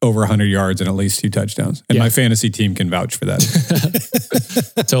guaranteed over 100 yards and at least 2 touchdowns. And my fantasy team can vouch for that.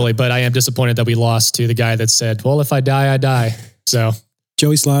 Totally. But I am disappointed that we lost to the guy that said, well, if I die, I die. So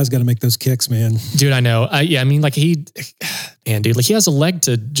Joey Sly's got to make those kicks, man. Dude, I know. I mean, like he has a leg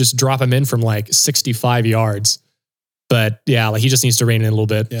to just drop him in from like 65 yards. But yeah, like he just needs to rein in a little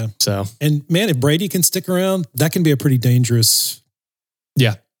bit. Yeah. So, and man, if Brady can stick around, that can be a pretty dangerous.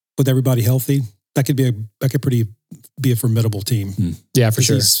 Yeah. With everybody healthy, that could be a formidable team. Yeah, for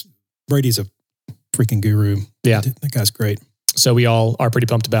sure. Brady's a freaking guru. Yeah. That guy's great. So we all are pretty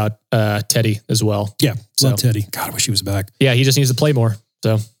pumped about Teddy as well. Yeah. Love Teddy. God, I wish he was back. Yeah. He just needs to play more.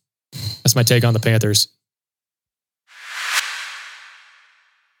 So that's my take on the Panthers.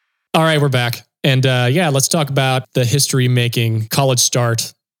 All right, we're back. And let's talk about the history-making college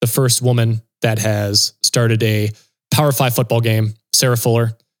start, the first woman that has started a Power 5 football game, Sarah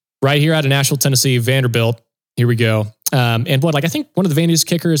Fuller, right here out of Nashville, Tennessee, Vanderbilt. Here we go. And I think one of the Vandy's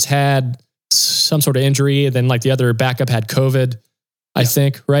kickers had some sort of injury, and then like the other backup had COVID, I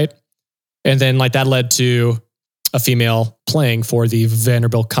think, right? And then like that led to a female playing for the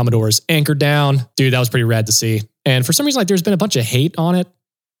Vanderbilt Commodores. Anchored down. Dude, that was pretty rad to see. And for some reason, like there's been a bunch of hate on it.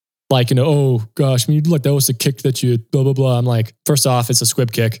 Like, oh gosh, I mean, like that was a kick that you blah, blah, blah. I'm like, first off, it's a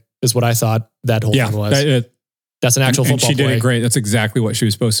squib kick is what I thought that whole thing was. That's an actual football play. And she did play. it great. That's exactly what she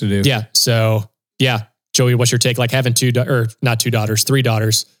was supposed to do. Yeah. So Joey, what's your take? Like having 3 daughters.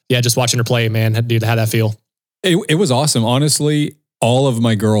 Yeah. Just watching her play, man. Dude, how'd that feel? It was awesome. Honestly, all of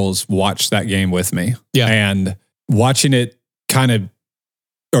my girls watched that game with me. Yeah. And watching it kind of,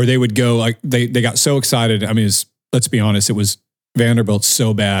 or they would go like, they got so excited. I mean, let's be honest, it was Vanderbilt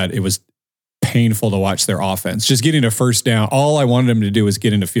so bad. It was painful to watch their offense. Just getting a first down. All I wanted them to do was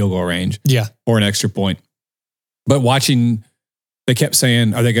get into field goal range. Yeah. Or an extra point. But watching, they kept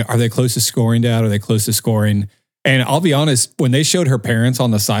saying, are they close to scoring, Dad? Are they close to scoring? And I'll be honest, when they showed her parents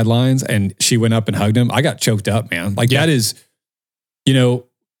on the sidelines and she went up and hugged them, I got choked up, man. Like that is, you know,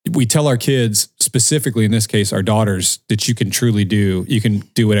 we tell our kids, specifically in this case, our daughters, that you can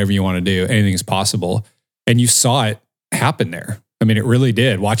do whatever you want to do. Anything is possible. And you saw it happen there. I mean, it really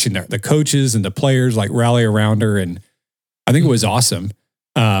did. Watching the coaches and the players like rally around her. And I think it was awesome.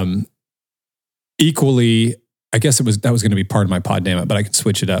 Equally, I guess that was going to be part of my pod, damn it, but I could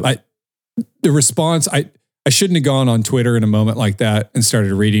switch it up. The response, I shouldn't have gone on Twitter in a moment like that and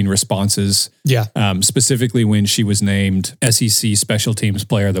started reading responses. Yeah. Specifically when she was named SEC Special Teams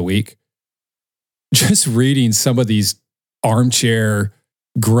Player of the Week. Just reading some of these armchair,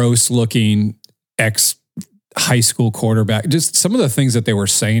 gross-looking ex-high school quarterback, just some of the things that they were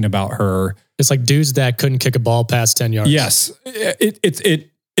saying about her. It's like dudes that couldn't kick a ball past 10 yards. Yes.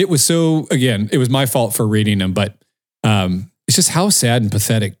 It was so, again, it was my fault for reading them, but it's just how sad and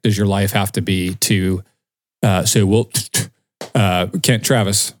pathetic does your life have to be to Kent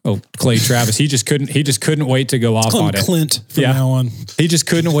Travis, Clay Travis. He just couldn't wait to go off on it. Clint from now on. He just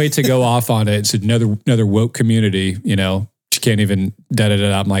couldn't wait to go off on it. It's another woke community, you know, you can't even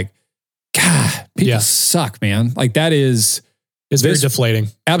da-da-da. I'm like, God, people suck, man. Like it's very deflating.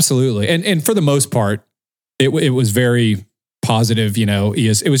 Absolutely. And for the most part, it was very positive, you know,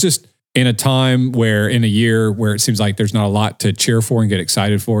 it was just in a year where it seems like there's not a lot to cheer for and get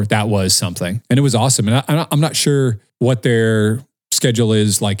excited for. That was something. And it was awesome. And I'm not sure what their schedule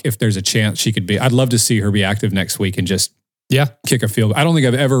is like, if there's a chance she could be. I'd love to see her be active next week and just kick a field goal. I don't think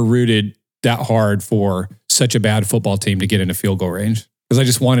I've ever rooted that hard for such a bad football team to get into field goal range, because I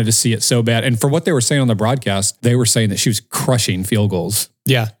just wanted to see it so bad. And for what they were saying on the broadcast, they were saying that she was crushing field goals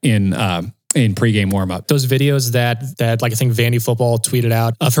in pregame warmup. Those videos that like I think Vandy Football tweeted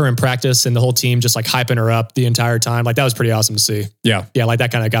out of her in practice and the whole team just like hyping her up the entire time. Like that was pretty awesome to see. Yeah. Yeah. Like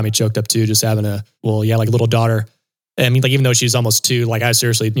that kind of got me choked up too. Just having like a little daughter. I mean, like even though she's almost 2, like I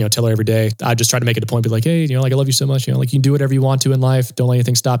seriously, you know, tell her every day. I just try to make it a point, be like, hey, you know, like I love you so much. You know, like you can do whatever you want to in life. Don't let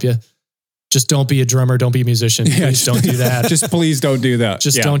anything stop you. Just don't be a drummer. Don't be a musician. Please don't do that. Just please don't do that.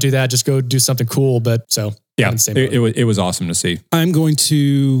 Just don't do that. Just go do something cool. But it was awesome to see. I'm going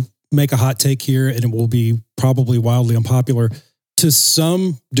to make a hot take here, and it will be probably wildly unpopular. To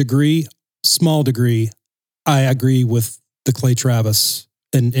some degree, small degree, I agree with the Clay Travis.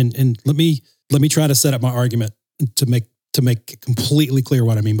 And let me try to set up my argument to make it completely clear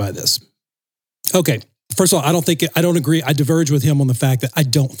what I mean by this. Okay. First of all, I don't agree. I diverge with him on the fact that I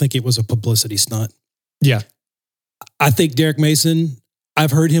don't think it was a publicity stunt. Yeah. I think Derek Mason,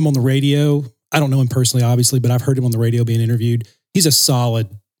 I've heard him on the radio. I don't know him personally, obviously, but I've heard him on the radio being interviewed. He's a solid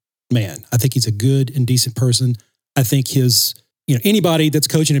man. I think he's a good and decent person. I think anybody that's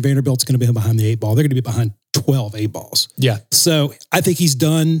coaching at Vanderbilt is going to be behind the 8 ball. They're going to be behind 12 8 balls. Yeah. So I think he's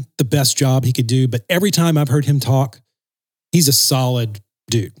done the best job he could do. But every time I've heard him talk, he's a solid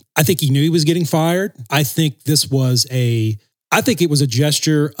dude. I think he knew he was getting fired. I think it was a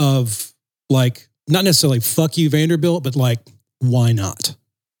gesture of like, not necessarily fuck you, Vanderbilt, but like, why not?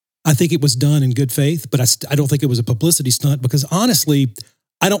 I think it was done in good faith, but I don't think it was a publicity stunt, because honestly,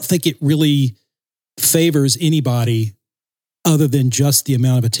 I don't think it really favors anybody other than just the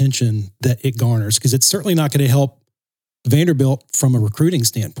amount of attention that it garners, because it's certainly not going to help Vanderbilt from a recruiting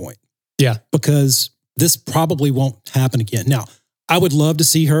standpoint. Yeah. Because this probably won't happen again. Now, I would love to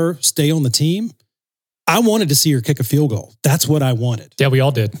see her stay on the team. I wanted to see her kick a field goal. That's what I wanted. Yeah, we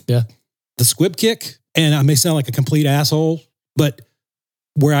all did. Yeah. The squib kick, and I may sound like a complete asshole, but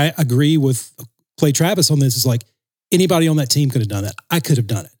where I agree with Clay Travis on this is like, anybody on that team could have done that. I could have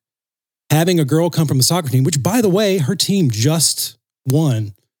done it. Having a girl come from the soccer team, which by the way, her team just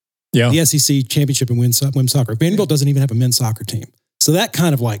won the SEC championship in women's soccer. Vanderbilt doesn't even have a men's soccer team. So that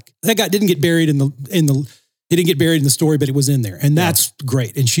kind of like, that guy didn't get buried it didn't get buried in the story, but it was in there. And that's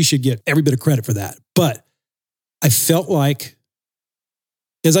great. And she should get every bit of credit for that. But I felt like,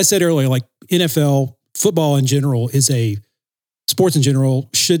 as I said earlier, like NFL, football in general sports in general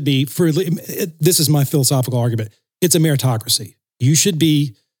should be, this is my philosophical argument, it's a meritocracy. You should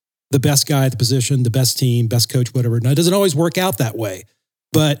be the best guy at the position, the best team, best coach, whatever. Now, it doesn't always work out that way,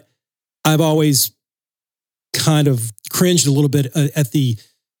 but I've always kind of cringed a little bit at the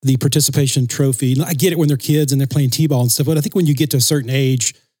participation trophy. I get it when they're kids and they're playing t-ball and stuff, but I think when you get to a certain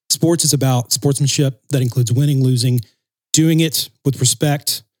age, sports is about sportsmanship. That includes winning, losing, doing it with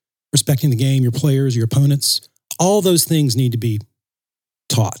respect, respecting the game, your players, your opponents. All those things need to be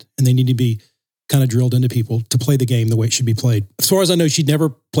taught, and they need to be kind of drilled into people to play the game the way it should be played. As far as I know, she'd never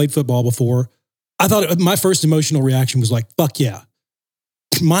played football before. I thought my first emotional reaction was like, fuck yeah,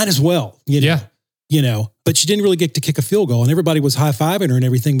 might as well, but she didn't really get to kick a field goal, and everybody was high-fiving her and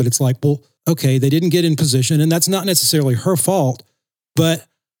everything. But it's like, well, okay, they didn't get in position, and that's not necessarily her fault. But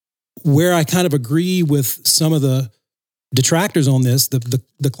where I kind of agree with some of the detractors on this,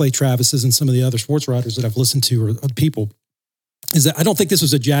 the Clay Travises and some of the other sports writers that I've listened to or people, is that I don't think this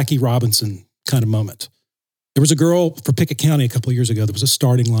was a Jackie Robinson kind of moment. There was a girl for Pickett County a couple of years ago that was a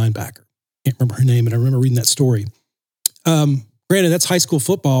starting linebacker. Can't remember her name, and I remember reading that story. Granted, that's high school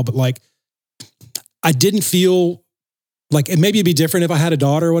football, but like, I didn't feel like, and maybe it'd be different if I had a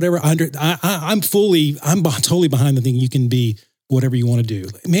daughter or whatever. I'm totally behind the thing. You can be whatever you want to do.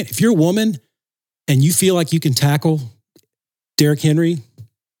 Man, if you're a woman and you feel like you can tackle Derrick Henry,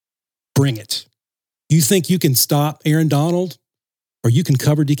 bring it. You think you can stop Aaron Donald or you can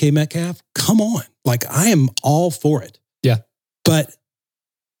cover DK Metcalf? Come on. Like, I am all for it. Yeah. But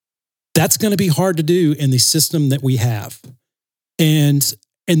that's going to be hard to do in the system that we have. And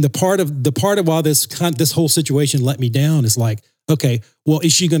the part of why this whole situation let me down is like, okay, well,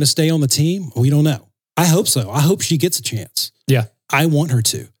 is she going to stay on the team? We don't know. I hope so. I hope she gets a chance. Yeah. I want her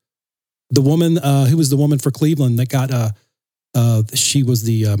to. The woman who was the woman for Cleveland that got she was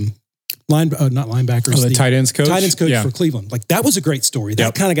the not linebacker, the tight ends coach. Tight ends coach for Cleveland. Like, that was a great story.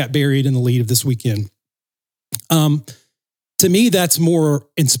 That kind of got buried in the lead of this weekend. To me, that's more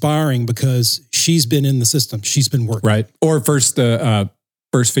inspiring because she's been in the system. She's been working. Right. Or first female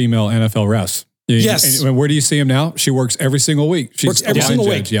NFL refs. Yes. And where do you see him now? She works every single week. She works every single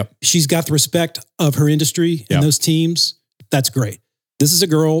week. Yep. She's got the respect of her industry and those teams. That's great. This is a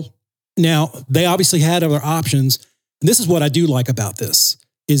girl. Now, they obviously had other options. And this is what I do like about this,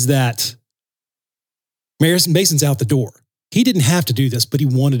 is that Mason's out the door. He didn't have to do this, but he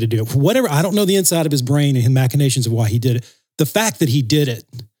wanted to do it. For whatever, I don't know the inside of his brain and his machinations of why he did it. The fact that he did it,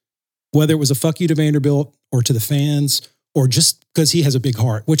 whether it was a fuck you to Vanderbilt or to the fans, or just because he has a big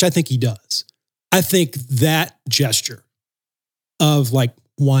heart, which I think he does. I think that gesture of like,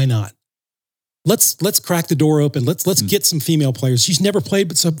 why not? Let's crack the door open. Let's get some female players. She's never played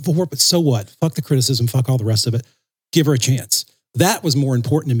before, but so what? Fuck the criticism. Fuck all the rest of it. Give her a chance. That was more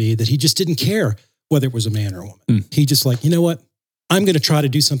important to me, that he just didn't care whether it was a man or a woman. He just like, you know what? I'm going to try to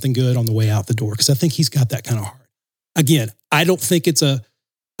do something good on the way out the door, because I think he's got that kind of heart. Again, I don't think it's a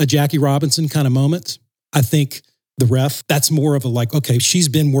Jackie Robinson kind of moment. I think the ref, that's more of a like, okay, she's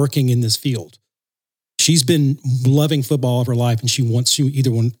been working in this field. She's been loving football of her life, and she either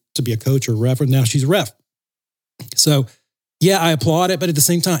want to be a coach or a ref, or now she's a ref. So yeah, I applaud it, but at the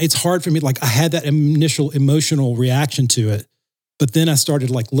same time, it's hard for me. Like, I had that initial emotional reaction to it, but then I started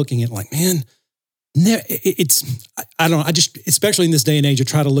like looking at like, man, I don't know. I just, especially in this day and age, I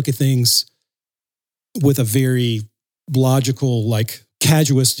try to look at things with a very logical, like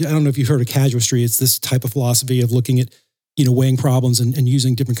casuist. I don't know if you've heard of casuistry. It's this type of philosophy of looking at, weighing problems and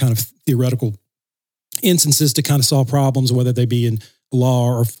using different kind of theoretical instances to kind of solve problems, whether they be in law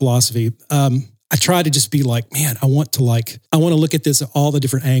or philosophy. I try to just be like, man, I want to look at this at all the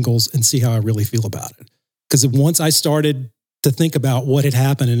different angles and see how I really feel about it. Because once I started to think about what had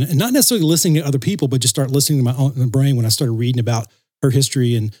happened, and not necessarily listening to other people, but just start listening to my own brain, when I started reading about her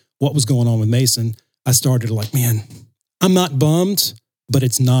history and what was going on with Mason, I started to like, man, I'm not bummed, but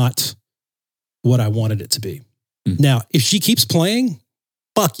it's not what I wanted it to be. Now, if she keeps playing,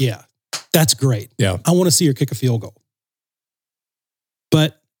 fuck yeah, that's great. Yeah. I want to see her kick a field goal.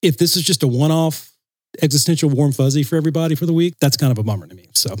 But if this is just a one-off existential warm fuzzy for everybody for the week, that's kind of a bummer to me.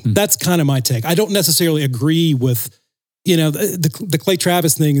 So that's kind of my take. I don't necessarily agree with, the Clay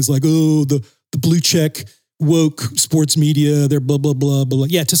Travis thing is like, oh, the blue check woke sports media, they're blah, blah, blah, blah.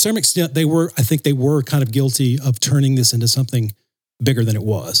 Yeah, to some extent I think they were kind of guilty of turning this into something bigger than it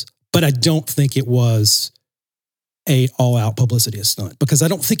was. But I don't think it was a all-out publicity stunt, because I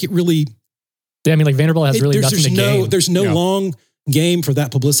don't think it really... Yeah, I mean, like Vanderbilt has really nothing to gain. There's no long game for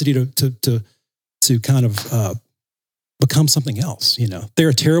that publicity to kind of become something else. They're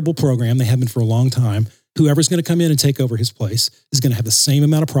a terrible program. They have been for a long time. Whoever's going to come in and take over his place is going to have the same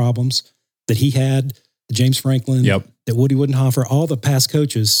amount of problems that he had, James Franklin, that Woody Woodenhofer, all the past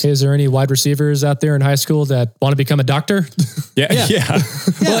coaches. Is there any wide receivers out there in high school that want to become a doctor? Yeah.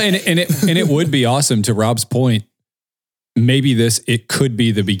 Well, and it would be awesome, to Rob's point. Maybe it could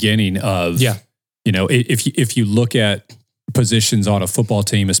be the beginning of, if you look at positions on a football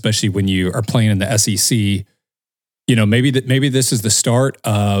team, especially when you are playing in the SEC, maybe this is the start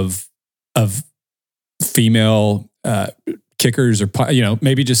of female kickers or,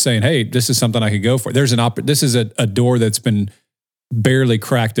 maybe just saying, hey, this is something I could go for. There's this is a door that's been barely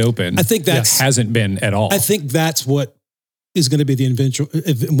cracked open. I think that hasn't been at all. I think that's what is going to be the eventual,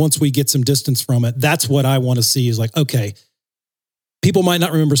 once we get some distance from it, that's what I want to see is like, okay, people might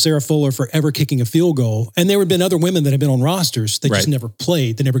not remember Sarah Fuller for ever kicking a field goal. And there have been other women that have been on rosters. They just never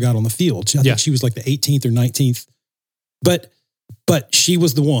played. They never got on the field. I think she was like the 18th or 19th, but she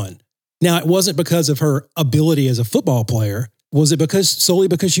was the one. Now, it wasn't because of her ability as a football player. Was it solely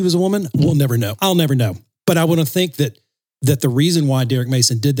because she was a woman? We'll never know. I'll never know. But I want to think that the reason why Derek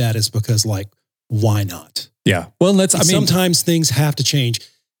Mason did that is because, like, why not? Yeah. Well, sometimes things have to change.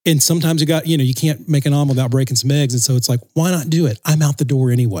 And sometimes you can't make an omelet without breaking some eggs. And so it's like, why not do it? I'm out the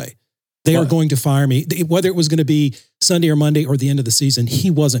door anyway. They are going to fire me. Whether it was going to be Sunday or Monday or the end of the season, he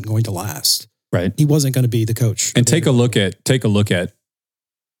wasn't going to last. Right. He wasn't going to be the coach. And take a look at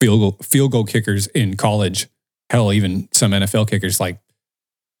field goal kickers in college. Hell, even some NFL kickers. Like,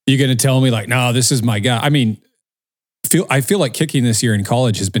 you're going to tell me like, no, this is my guy. I mean, I feel like kicking this year in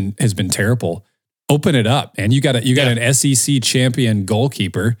college has been terrible. Open it up, and you got an SEC champion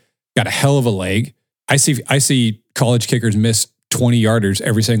goalkeeper, got a hell of a leg. I see college kickers miss 20-yarders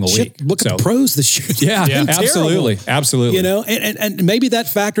every single week. Look at the pros this year. Yeah, absolutely. And maybe that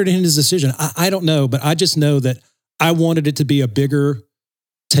factored in his decision. I don't know, but I just know that I wanted it to be a bigger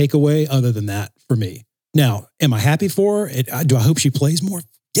takeaway other than that for me. Now, am I happy for her? Do I hope she plays more?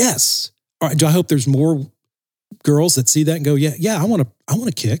 Yes. Or do I hope there's more girls that see that and go, I want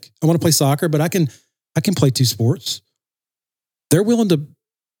to kick. I want to play soccer, but I can play two sports. They're willing to,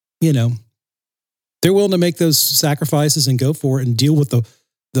 make those sacrifices and go for it and deal with the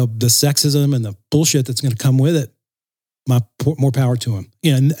sexism and the bullshit that's going to come with it. More power to them.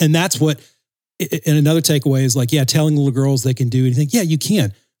 And that's what, and another takeaway is like, telling little girls they can do anything. Yeah, you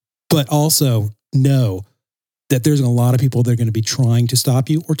can, but also know that there's a lot of people that are going to be trying to stop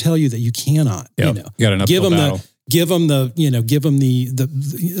you or tell you that you cannot. Yep. You got an uphill battle. Give them the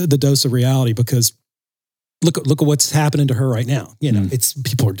dose of reality, because look at what's happening to her right now. It's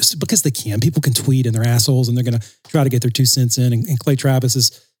people are just because they can. People can tweet and they're assholes and they're going to try to get their 2 cents in. And Clay Travis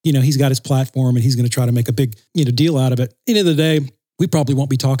is, he's got his platform and he's going to try to make a big deal out of it. At the end of the day, we probably won't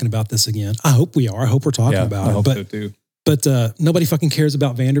be talking about this again. I hope we are. I hope we're talking about it. I hope so too. But nobody fucking cares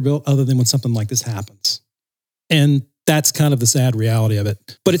about Vanderbilt other than when something like this happens. And that's kind of the sad reality of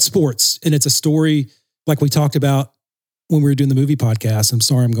it. But it's sports, and it's a story like we talked about when we were doing the movie podcast. I'm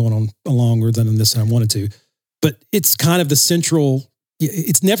sorry I'm going on longer than this I wanted to. But it's kind of the central,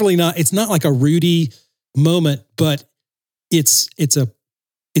 it's not like a Rudy moment, but it's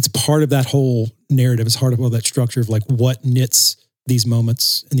part of that whole narrative. It's part of that structure of like what knits these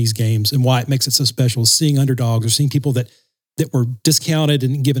moments in these games and why it makes it so special, seeing underdogs or seeing people that were discounted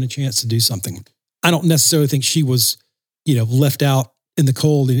and given a chance to do something. I don't necessarily think she was, left out in the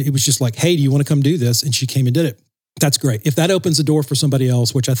cold. It was just like, hey, do you want to come do this? And she came and did it. That's great. If that opens the door for somebody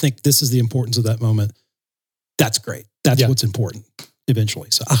else, which I think this is the importance of that moment, that's great. That's what's important eventually.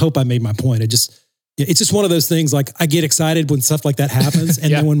 So I hope I made my point. It's just one of those things, like I get excited when stuff like that happens.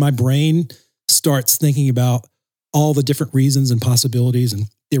 And then when my brain starts thinking about all the different reasons and possibilities and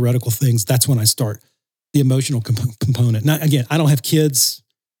theoretical things, that's when I start the emotional component. Now, again, I don't have kids,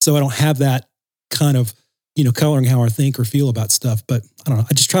 so I don't have that kind of, coloring how I think or feel about stuff. But I don't know.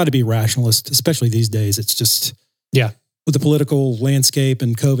 I just try to be a rationalist, especially these days. It's just, with the political landscape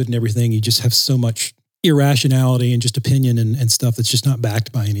and COVID and everything, you just have so much irrationality and just opinion and stuff that's just not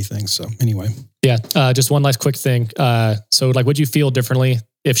backed by anything. So anyway. Yeah. Just one last quick thing. So like, would you feel differently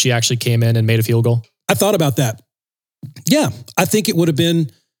if she actually came in and made a field goal? I thought about that. Yeah. I think it would have been,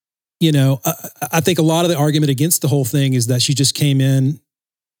 I think a lot of the argument against the whole thing is that she just came in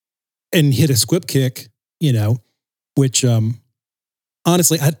and hit a squib kick, which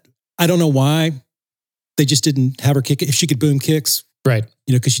honestly, I don't know why they just didn't have her kick it. If she could boom kicks, right?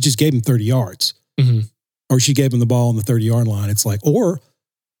 Because she just gave him 30 yards, or she gave him the ball on the 30-yard line. It's like, or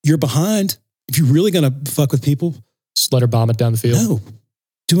you're behind. If you're really going to fuck with people, just let her bomb it down the field. No,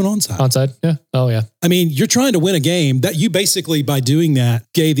 do an onside. Onside, yeah. Oh yeah. I mean, you're trying to win a game that you basically by doing that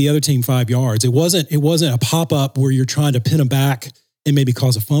gave the other team 5 yards. It wasn't a pop up where you're trying to pin them back and maybe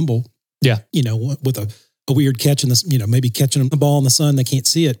cause a fumble. Yeah. With a weird catch in this, maybe catching the ball in the sun, they can't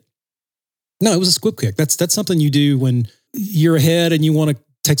see it. No, it was a squib kick. That's something you do when you're ahead and you want to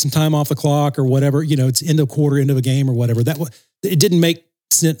take some time off the clock or whatever, it's end of quarter, end of a game or whatever. It didn't make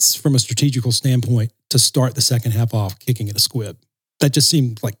sense from a strategical standpoint to start the second half off kicking at a squib. That just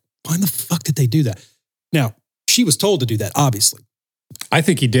seemed like, why in the fuck did they do that? Now, she was told to do that, obviously. I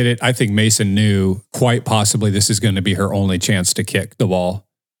think he did it. I think Mason knew quite possibly this is going to be her only chance to kick the ball.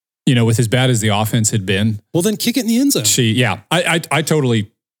 with as bad as the offense had been. Well, then kick it in the end zone. I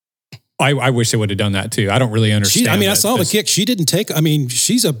totally, I wish they would have done that too. I don't really understand. I saw the kick. She didn't take,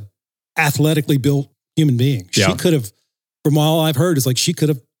 she's a athletically built human being. She could have, from all I've heard, is like she could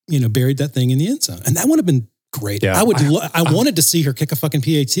have, buried that thing in the end zone. And that would have been great. Yeah. I wanted to see her kick a fucking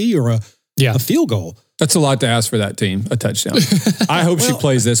PAT or a field goal. That's a lot to ask for that team, a touchdown. I hope she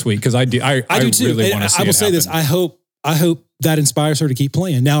plays this week because I do too. Really want to see it. I will say this. I hope that inspires her to keep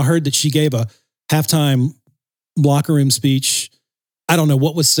playing. Now I heard that she gave a halftime locker room speech. I don't know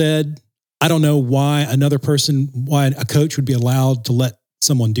what was said. I don't know why a coach would be allowed to let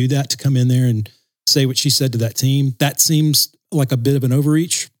someone do that, to come in there and say what she said to that team. That seems like a bit of an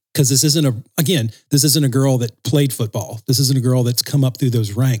overreach, because this isn't a girl that played football. This isn't a girl that's come up through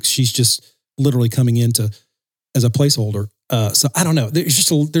those ranks. She's just literally coming into as a placeholder. So I don't know. There's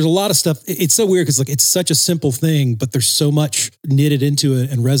a lot of stuff. It's so weird because it's such a simple thing, but there's so much knitted into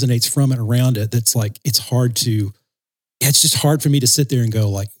it and resonates from it around it. That's like, it's just hard for me to sit there and go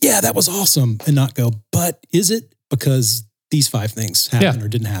like, yeah, that was awesome, and not go, but is it? Because these 5 things happened or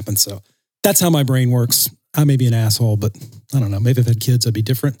didn't happen. So that's how my brain works. I may be an asshole, but I don't know. Maybe if I had kids, I'd be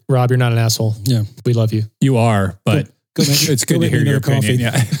different. Rob, you're not an asshole. Yeah. We love you. You are, but it's good to hear your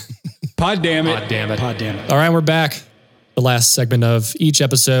opinion. Coffee. Yeah. Pod damn it. Pod damn it. Pod damn it. All right, we're back. The last segment of each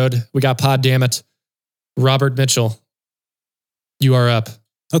episode. We got pod damn it. Robert Mitchell, you are up.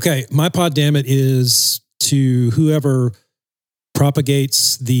 Okay. My pod damn it is to whoever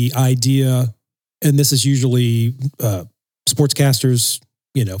propagates the idea, and this is usually sportscasters,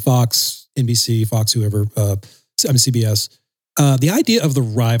 Fox, NBC, Fox, whoever, CBS, the idea of the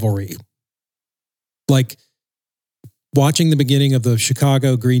rivalry. Like watching the beginning of the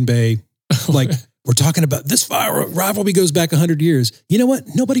Chicago Green Bay, like we're talking about this rivalry goes back 100 years. You know what?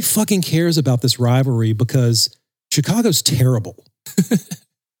 Nobody fucking cares about this rivalry because Chicago's terrible.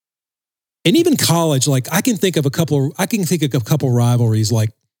 And even college, like I can think of a couple rivalries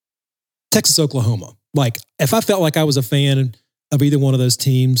like Texas, Oklahoma. Like if I felt like I was a fan of either one of those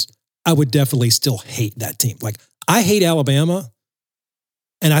teams, I would definitely still hate that team. Like I hate Alabama,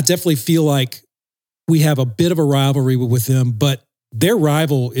 and I definitely feel like we have a bit of a rivalry with them, but their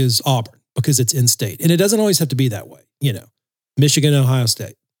rival is Auburn because it's in-state. And it doesn't always have to be that way. Michigan and Ohio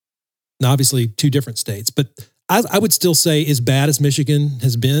State. And obviously 2 different states, but I would still say, as bad as Michigan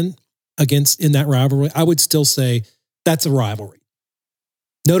has been in that rivalry, I would still say that's a rivalry.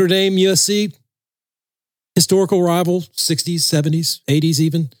 Notre Dame, USC, historical rival, 60s, 70s, 80s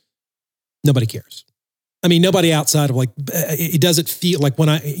even. Nobody cares. Nobody outside of it doesn't feel like when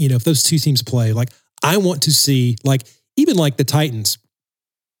if those 2 teams play, like I want to see, like even like the Titans,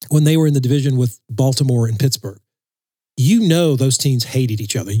 when they were in the division with Baltimore and Pittsburgh, those teams hated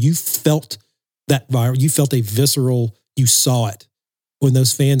each other. You felt that viral, you felt a visceral, you saw it when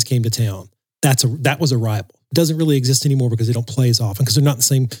those fans came to town. That was a rival. It doesn't really exist anymore because they don't play as often because they're not in the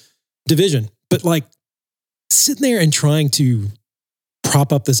same division. But like sitting there and trying to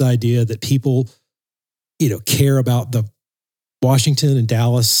prop up this idea that people, care about the Washington and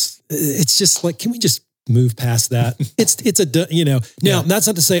Dallas. It's just like, can we just move past that? Now that's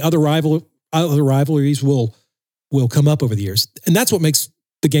not to say other rivalries will come up over the years. And that's what makes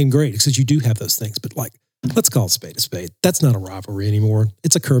the game great, because you do have those things, but like, let's call it spade a spade. That's not a rivalry anymore.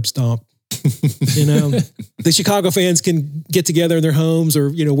 It's a curb stomp. The Chicago fans can get together in their homes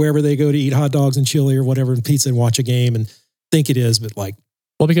or, wherever they go to eat hot dogs and chili or whatever and pizza and watch a game and think it is, but like.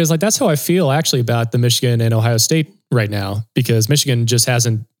 Well, because like that's how I feel actually about the Michigan and Ohio State right now, because Michigan just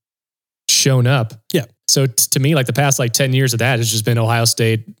hasn't shown up. Yeah. So to me, like the past 10 years of that, it's just been Ohio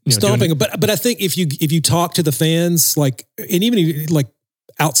State stomping. But I think if you talk to the fans, like, and even like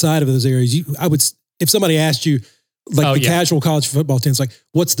outside of those areas, if somebody asked you, casual college football teams, like,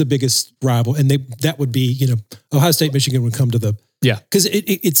 what's the biggest rival? And that would be, Ohio State, Michigan would come to the, because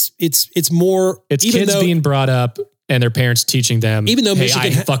it's more, it's kids being brought up and their parents teaching them, even though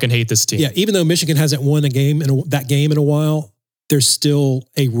Michigan, I fucking hate this team. Yeah. Even though Michigan hasn't won that game in a while, there's still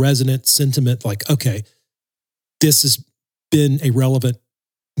a resonant sentiment. Like, okay, this has been a relevant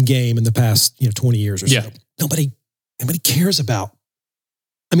game in the past, 20 years or so. Nobody cares about.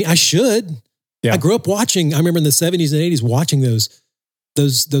 I should. Yeah. I grew up watching. I remember in the 70s and 80s watching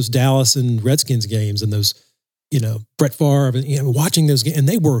those Dallas and Redskins games and those, Brett Favre, watching those games, and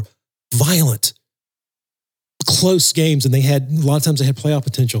they were violent, close games, and a lot of times they had playoff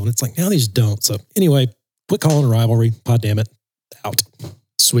potential. And it's like, now they just don't. So anyway, quit calling a rivalry. Pod damn it. Out.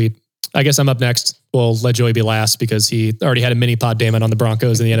 Sweet. I guess I'm up next. We'll let Joey be last because he already had a mini pod damn it on the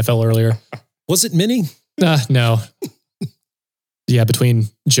Broncos in the NFL earlier. Was it mini? No. Yeah, between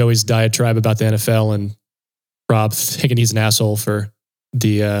Joey's diatribe about the NFL and Rob thinking he's an asshole for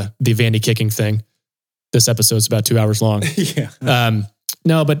Vandy kicking thing. This episode's about 2 hours long. Yeah.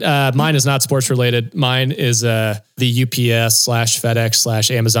 No, but mine is not sports related. Mine is the UPS /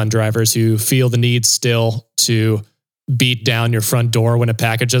 FedEx / Amazon drivers who feel the need still to beat down your front door when a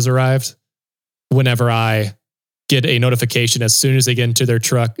package has arrived. Whenever I get a notification as soon as they get into their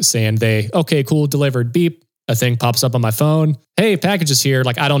truck saying okay, cool, delivered, beep, a thing pops up on my phone. Hey, package is here.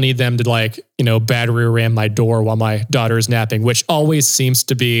 Like, I don't need them to battery ram my door while my daughter is napping, which always seems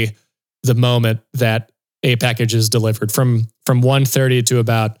to be the moment that a package is delivered from 1:30 to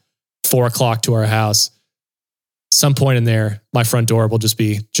about 4 o'clock to our house. Some point in there, my front door will just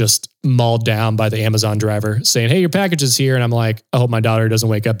be mauled down by the Amazon driver saying, hey, your package is here. And I'm like, I hope my daughter doesn't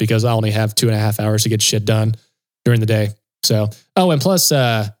wake up because I only have 2.5 hours to get shit done during the day. So, and plus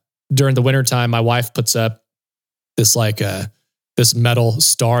during the wintertime, my wife puts up this this metal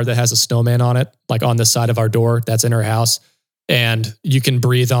star that has a snowman on it, like on the side of our door that's in her house. And you can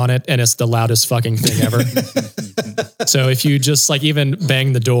breathe on it and it's the loudest fucking thing ever. So if you just even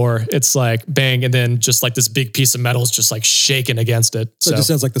bang the door, it's like bang. And then just this big piece of metal is just shaking against it. So it just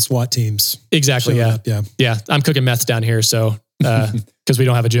sounds like the SWAT teams. Exactly. Yeah. Up, yeah. Yeah. I'm cooking meth down here. So, cause we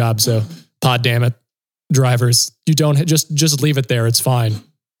don't have a job. So pod damn it, drivers, you don't just leave it there. It's fine.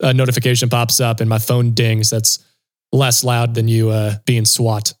 A notification pops up and my phone dings. That's less loud than you being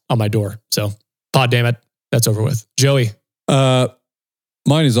SWAT on my door. So pod damn it. That's over with. Joey.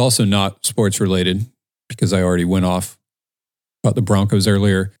 Mine is also not sports related because I already went off about the Broncos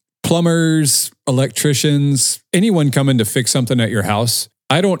earlier. Plumbers, electricians, anyone coming to fix something at your house.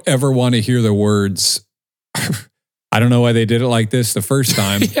 I don't ever want to hear the words, I don't know why they did it like this the first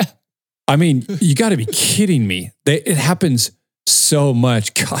time. Yeah. I mean, you got to be kidding me. It happens so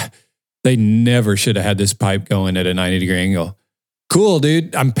much. God, they never should have had this pipe going at a 90-degree angle. Cool,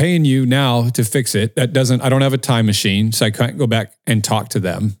 dude. I'm paying you now to fix it. I don't have a time machine, so I can't go back and talk to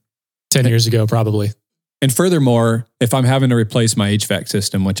them. 10 years ago, probably. And furthermore, if I'm having to replace my HVAC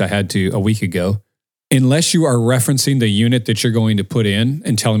system, which I had to a week ago, unless you are referencing the unit that you're going to put in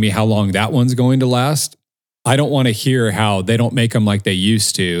and telling me how long that one's going to last, I don't want to hear how they don't make them like they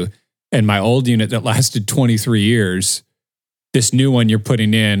used to. And my old unit that lasted 23 years, this new one you're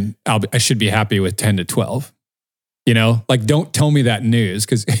putting in, I should be happy with 10 to 12. Don't tell me that news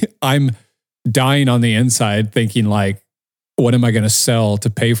because I'm dying on the inside thinking what am I going to sell to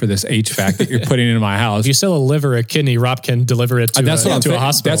pay for this HVAC that you're putting into my house? If you sell a liver, a kidney, Rob can deliver it to a hospital.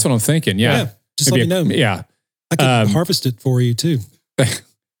 That's what I'm thinking. Yeah. Just let me know. Yeah. I can harvest it for you too.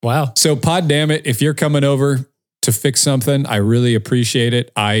 Wow. So pod damn it. If you're coming over to fix something, I really appreciate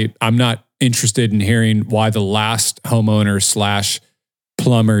it. I'm not interested in hearing why the last homeowner /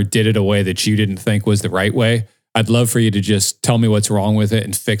 plumber did it a way that you didn't think was the right way. I'd love for you to just tell me what's wrong with it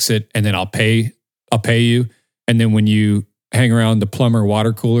and fix it. And then I'll pay you. And then when you hang around the plumber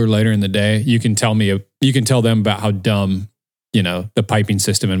water cooler later in the day, you can tell them about how dumb, the piping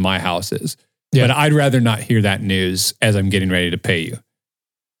system in my house is. Yeah. But I'd rather not hear that news as I'm getting ready to pay you.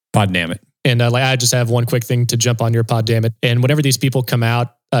 Pod damn it. And I just have one quick thing to jump on your pod damn it. And whenever these people come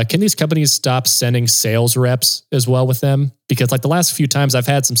out, can these companies stop sending sales reps as well with them? Because the last few times I've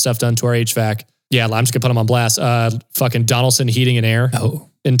had some stuff done to our HVAC. Yeah, I'm just gonna put them on blast. Fucking Donaldson Heating and Air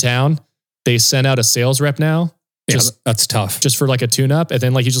in town. They send out a sales rep now. That's tough. Just for a tune-up. And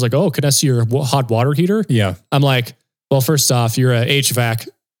then he's just oh, can I see your hot water heater? Yeah. I'm like, well, first off, you're a HVAC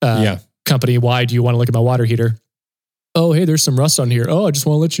company. Why do you want to look at my water heater? Oh, hey, there's some rust on here. Oh, I just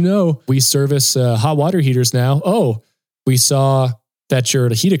want to let you know. We service hot water heaters now. Oh, we saw that your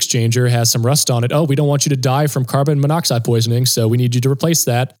heat exchanger has some rust on it. Oh, we don't want you to die from carbon monoxide poisoning, so we need you to replace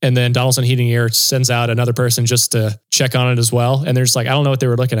that. And then Donaldson Heating Air sends out another person just to check on it as well. And they're just I don't know what they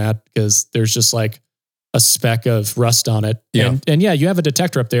were looking at because there's just a speck of rust on it. Yeah. And you have a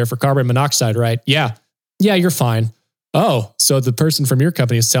detector up there for carbon monoxide, right? Yeah. Yeah, you're fine. Oh, so the person from your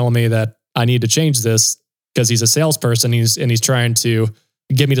company is telling me that I need to change this because he's a salesperson. He's trying to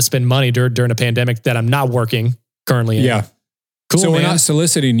get me to spend money during a pandemic that I'm not working currently in. Yeah. Cool, so man. We're not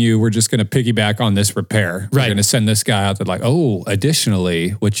soliciting you. We're just going to piggyback on this repair. We're going to send this guy out that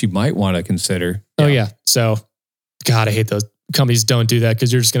additionally, what you might want to consider. Oh, yeah. So, God, I hate those companies don't do that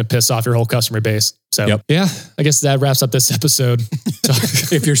because you're just going to piss off your whole customer base. So, yeah, I guess that wraps up this episode.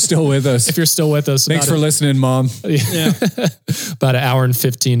 If you're still with us. Thanks for listening, Mom. Yeah. About an hour and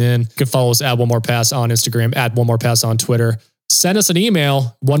 15 in. You can follow us at One More Pass on Instagram, at One More Pass on Twitter. Send us an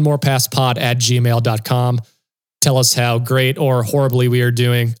email, onemorepasspod@gmail.com. Tell us how great or horribly we are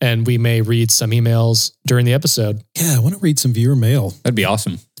doing, and we may read some emails during the episode. Yeah, I want to read some viewer mail. That'd be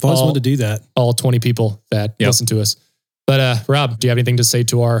awesome. I've always wanted to do that. All 20 people that listen to us. But Rob, do you have anything to say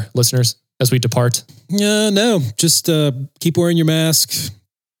to our listeners? as we depart? No, just keep wearing your mask.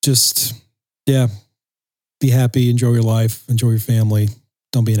 Just, be happy, enjoy your life, enjoy your family.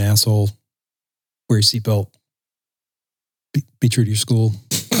 Don't be an asshole. Wear your seatbelt. Be true to your school.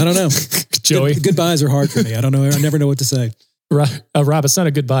 I don't know. Joey? Goodbyes are hard for me. I don't know. I never know what to say. Rob, it's not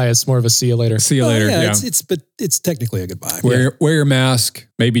a goodbye. It's more of a see you later. See you later. Yeah. It's technically a goodbye. Wear your mask.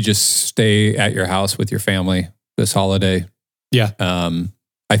 Maybe just stay at your house with your family this holiday. Yeah.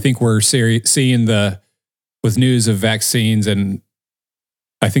 I think we're seeing with news of vaccines, and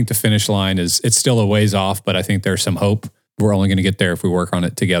I think the finish line it's still a ways off, but I think there's some hope. We're only going to get there if we work on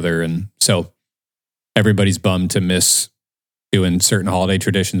it together. And so everybody's bummed to miss doing certain holiday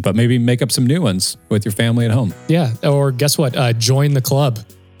traditions, but maybe make up some new ones with your family at home. Yeah. Or guess what? Join the club.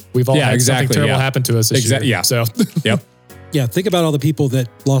 We've all had something terrible happen to us this year. Yeah. So, yep. Yeah. Think about all the people that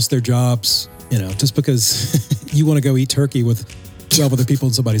lost their jobs, just because you want to go eat turkey with 12 other people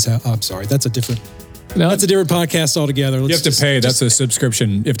in somebody's house. I'm sorry. That's a different podcast altogether. You have to pay. That's a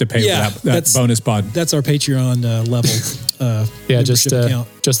subscription. You have to pay for that bonus pod. That's our Patreon level.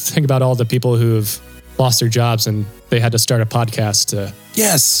 Just think about all the people who've lost their jobs and they had to start a podcast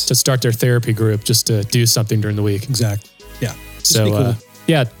to start their therapy group just to do something during the week. Exactly. Yeah. So, be cool.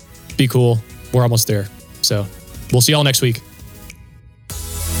 Be cool. We're almost there. So we'll see y'all next week.